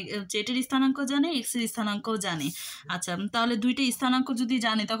জেটের স্থানাঙ্ক জানি, এক্সের স্থানাঙ্কও জানি। আচ্ছা, তাহলে দুইটা স্থানাঙ্ক যদি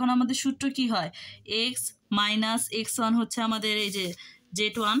জানি তখন আমাদের সূত্র কি হয়, এক্স মাইনাস x1 হচ্ছে আমাদের এই যে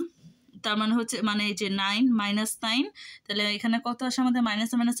z1, তার মানে হচ্ছে এই যে 9 -9, তাহলে এখানে কত আসে আমাদের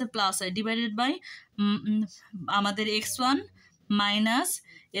মাইনাসে মাইনাসে প্লাস হয় / আমাদের x1 মাইনাস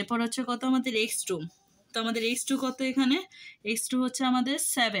এরপর হচ্ছে কত আমাদের x2। তো আমাদের x2 কত, এখানে x2 হচ্ছে আমাদের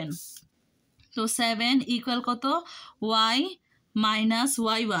 7, তো 7 = কত y -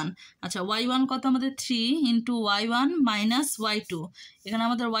 y1। আচ্ছা, y1 কত আমাদের 3 × y1 - y2, এখানে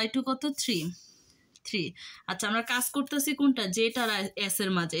আমাদের y2 কত 3। আচ্ছা, আমরা কাজ করতেছি কোনটা, জেড আর এস এর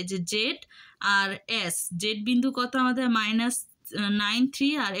মাঝে, যে জেড আর এস, জেড বিন্দু কত আমাদের -9,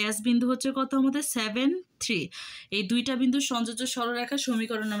 3, আর এস বিন্দু হচ্ছে কত আমাদের 7, 3। এই দুইটা বিন্দুর সংযোজ্য সরলরেখার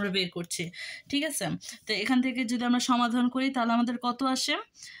সমীকরণ আমরা বের করছি, ঠিক আছে। তো এখান থেকে যদি আমরা সমাধান করি তাহলে আমাদের কত আসে,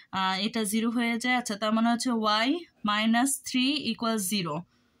 এটা 0 হয়ে যায়। আচ্ছা, তার মানে হচ্ছে y - 3 = 0।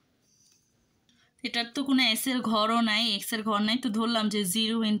 এটার তো কোনো এস এর ঘরও নাই, এক্স এর ঘর নাই, তো ধরলাম যে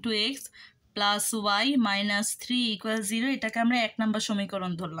 0 × x + y - 3 = 0, এটাকে আমরা 1 নম্বর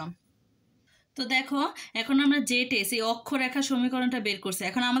সমীকরণ ধরলাম। তো দেখো এখন আমরা জেড এস এই অক্ষরেখা সমীকরণটা বের করছি।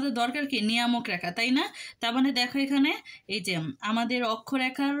 এখন আমাদের দরকার কি, নিয়ামক রেখা, তাই না? তার মানে দেখো এখানে এই যে আমাদের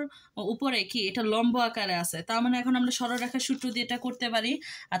অক্ষরেখার উপরে কি এটা লম্ব আকারে আছে, তার মানে এখন আমরা সরলরেখার সূত্র দিয়ে এটা করতে পারি।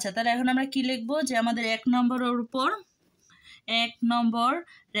 আচ্ছা, তাহলে এখন আমরা কি লিখবো, যে আমাদের 1 নম্বরের উপর 1 নম্বর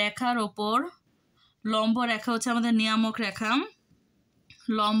রেখার ওপর লম্ব রেখা হচ্ছে আমাদের নিয়ামক রেখা,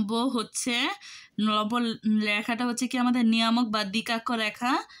 লম্ব রেখাটা হচ্ছে কি আমাদের নিয়ামক বা দ্বিকাক্ষ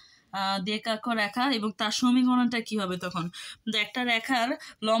রেখা, এবং তার সমীকরণটা কি হবে তখন, একটা রেখার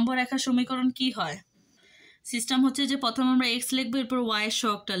লম্ব রেখার সমীকরণ কি হয়, সিস্টেম হচ্ছে যে প্রথমে আমরা এক্স লিখবো, এরপর ওয়াই এর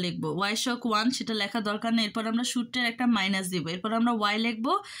সহগটা লিখবো, ওয়াই সহগ 1 সেটা লেখা দরকার নেই, এরপর আমরা সূত্রের একটা মাইনাস দিব, এরপর আমরা ওয়াই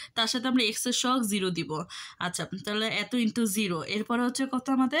লিখবো, তার সাথে আমরা এক্স এর সহগ 0 দিব। আচ্ছা, তাহলে এত × 0, এরপর হচ্ছে কত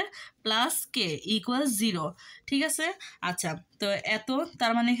আমাদের +k = 0, ঠিক আছে। আচ্ছা, তো এত,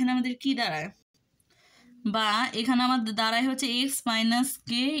 তার মানে এখানে আমাদের কি দাঁড়ায়, বা এখানে আমাদের দাঁড়ায় হচ্ছে x -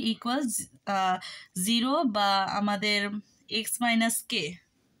 k = 0, বা আমাদের x - k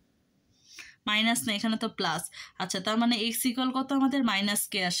মাইনাস না, এখানে তো প্লাস। আচ্ছা, তার মানে x = কত আমাদের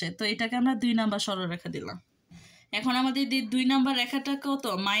 -k আসে, তো এটাকে আমরা 2 নাম্বার সরলরেখা দিলাম। এখন আমাদের 2 নাম্বার রেখাটা কত,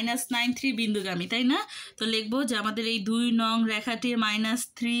 -9, 3 বিন্দুগামী, তাই না? তো লিখবো যে আমাদের এই 2 নং রেখাটি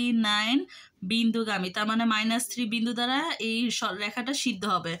 -3, 9 বিন্দুগামী, তার মানে -3 বিন্দু দ্বারা এই রেখাটা সিদ্ধ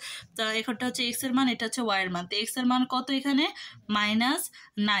হবে। তা এখানটা হচ্ছে x এর মান, এটা হচ্ছে y এর মান। তো x এর মান কত এখানে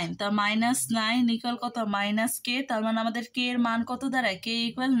 -9, তা -9 = কত -k, তার মানে আমাদের k এর মান কত দাঁড়ায়, k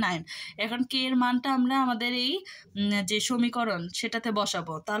 = 9। এখন k এর মানটা আমরা আমাদের এই যে সমীকরণ সেটাতে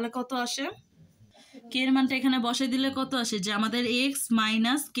বসাবো, তাহলে কত আসে, k এর মানটা এখানে বসে দিলে কত আসে, যে আমাদের x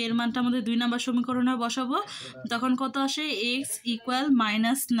 - k এর মানটা আমাদের 2 নম্বর সমীকরণে বসাবো, তখন কত আসে, x =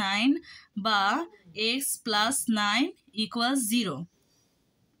 -9 বা x + 9 = 0।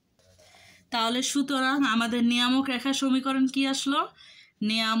 তাহলে সুতরাং আমাদের নিয়ামক রেখার সমীকরণ কি আসলো,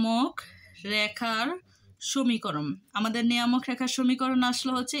 নিয়ামক রেখার সমীকরণ, আমাদের নিয়ামক রেখার সমীকরণ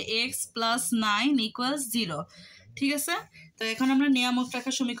আসলো হচ্ছে x + 9 = 0, ঠিক আছে। তো এখন আমরা নিয়ামক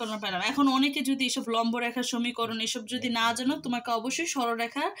রেখার সমীকরণ পেলাম। এখন অনেকে যদি এসব লম্ব রেখার সমীকরণ এসব যদি না জানো, তোমাকে অবশ্যই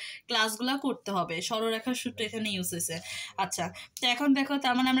সরলরেখার ক্লাসগুলো করতে হবে। সরলরেখার সূত্র এখানে ইউজ হয়েছে। আচ্ছা, তো এখন দেখো,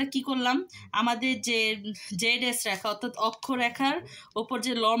 তার মানে আমরা কি করলাম, আমাদের যে জেড-এস রেখা অর্থাৎ অক্ষরেখার ওপর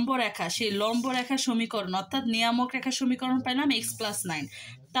যে লম্ব রেখা, সেই লম্ব রেখার সমীকরণ অর্থাৎ নিয়ামক রেখার সমীকরণ পাইলাম x+9।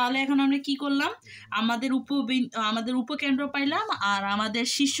 তাহলে এখন আমরা কি করলাম, আমাদের উপকেন্দ্র পাইলাম আর আমাদের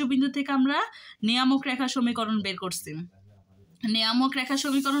শীর্ষবিন্দু থেকে আমরা নিয়ামক রেখার সমীকরণ বের করছি। নিয়ামক রেখা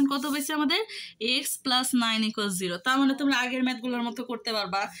সমীকরণ কত পেয়েছে আমাদের, x+9 = 0। তার মানে তোমরা আগের ম্যাথগুলোর মতো করতে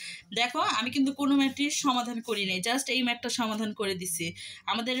পারবা। দেখো আমি কিন্তু কোনো ম্যাথটির সমাধান করি নাই, জাস্ট এই ম্যাথটা সমাধান করে দিছি।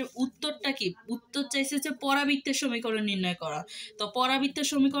 আমাদের উত্তরটা কি, উত্তর চাইছে যে পরাবৃত্তের সমীকরণ নির্ণয় করা। তো পরাবৃত্তের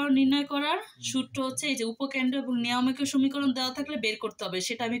সমীকরণ নির্ণয় করার সূত্র হচ্ছে এই যে উপকেন্দ্র এবং নিয়ামকের সমীকরণ দেওয়া থাকলে বের করতে হবে,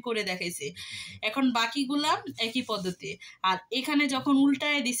 সেটা আমি করে দেখাইছি। এখন বাকিগুলা একই পদ্ধতি। আর এখানে যখন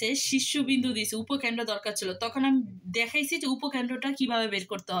উল্টায় দিছে, শীর্ষবিন্দু দিছে, উপকেন্দ্র দরকার ছিল, তখন আমি দেখাইছি যে উপকেন্দ্রটা কিভাবে বের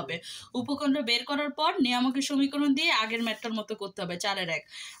করতে হবে। উপকেন্দ্র বের করার পর নিয়ামকের সমীকরণ দিয়ে আগের ম্যাথটার মতো করতে হবে, 4-এর 1।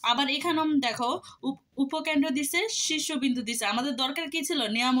 আবার এখানে দেখো উপকেন্দ্র দিছে, শীর্ষবিন্দু দিছে, আমাদের দরকার কি ছিল,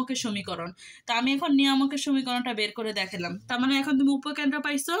 নিয়ামকের সমীকরণ। তা আমি এখন নিয়ামকের সমীকরণটা বের করে দেখালাম। তার মানে এখন তুমি উপকেন্দ্র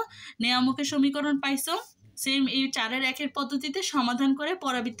পাইছো, নিয়ামকের সমীকরণ পাইছো, সেম এই 4-এর 1 পদ্ধতিতে সমাধান করে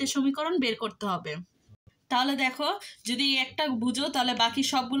পরাবৃত্তের সমীকরণ বের করতে হবে। তাহলে দেখো, যদি একটা বুঝো তাহলে বাকি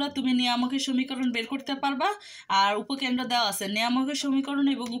সবগুলো তুমি নিয়ামকের সমীকরণ বের করতে পারবা। আর উপকেন্দ্র দেওয়া আছে, নিয়ামকের সমীকরণ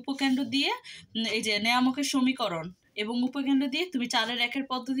এবং উপকেন্দ্র দিয়ে এই যে নিয়ামকের সমীকরণ এবং উপকেন্দ্র দিয়ে তুমি 4-এর 1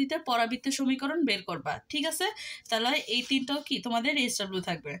 পদ্ধতিতে পরাবৃত্তের সমীকরণ বের করবা। ঠিক আছে, তাহলে এই তিনটাও কি তোমাদের SW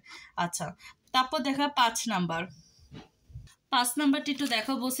থাকবে। আচ্ছা, তারপর দেখা 5 নাম্বার। 5 নাম্বারটি একটু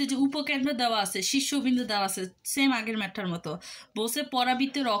দেখো, বলছে যে উপকেন্দ্র দেওয়া আছে, শীর্ষবিন্দু দেওয়া আছে, সেম আগের ম্যাথটার মতো। বলছে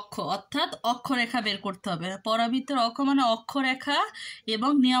পরাবৃত্তের অক্ষ অর্থাৎ অক্ষরেখা বের করতে হবে। পরাবৃত্তের অক্ষ মানে অক্ষরেখা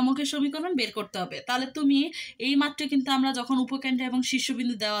এবং নিয়ামকের সমীকরণ বের করতে হবে। তাহলে তুমি এই মাত্র কিন্তু আমরা যখন উপকেন্দ্র এবং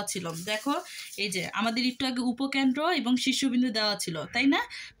শীর্ষবিন্দু দেওয়া ছিল, দেখো এই যে আমাদের একটু আগে উপকেন্দ্র এবং শীর্ষবিন্দু দেওয়া ছিল, তাই না?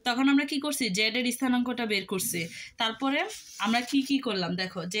 তখন আমরা কি করছি, জেড-এর স্থানাঙ্কটা বের করছি। তারপরে আমরা কি করলাম,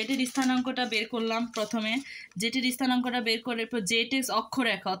 দেখো জেড-এর স্থানাঙ্কটা বের করলাম। প্রথমে জেড-এর স্থানাঙ্কটা বের করে এরপর জেড-এক্স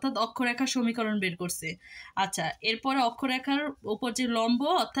অক্ষরেখা অর্থাৎ অক্ষরেখার সমীকরণ বের করছি। আচ্ছা, এরপরে অক্ষরেখার উপর যে লম্ব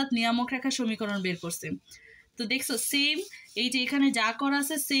অর্থাৎ নিয়ামক রেখার সমীকরণ বের করছি। তো দেখছো সেম এই যে এখানে যা করা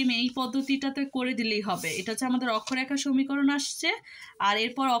আছে সেম এই পদ্ধতিটাতে করে দিলেই হবে। এটা হচ্ছে আমাদের অক্ষরেখার সমীকরণ আসছে, আর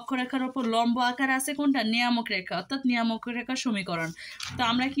এরপর অক্ষরেখার উপর লম্ব আকার আছে কোনটা, নিয়ামক রেখা অর্থাৎ নিয়ামক রেখার সমীকরণ। তো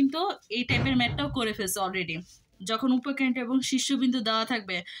আমরা কিন্তু এই টাইপের ম্যাথটাও করে ফেলছি অলরেডি। যখন উপকেন্দ্র এবং শীর্ষবিন্দু দেওয়া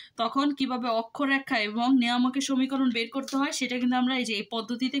থাকবে তখন কিভাবে অক্ষরেখা এবং নিয়ামকের সমীকরণ বের করতে হয় সেটা কিন্তু আমরা এই যে এই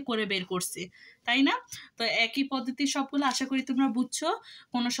পদ্ধতিতে করে বের করছি, তাই না? তো একই পদ্ধতির সবগুলো আশা করি তোমরা বুঝছো।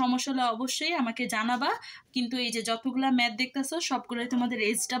 কোনো সমস্যা হলে অবশ্যই আমাকে জানাবা। কিন্তু এই যে যতগুলো ম্যাথ দেখতেছো সবগুলোই তোমাদের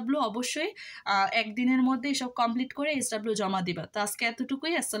SW অবশ্যই একদিনের মধ্যে এসব কমপ্লিট করে SW জমা দিবা। তো আজকে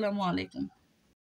এতটুকুই। আসসালামু আলাইকুম।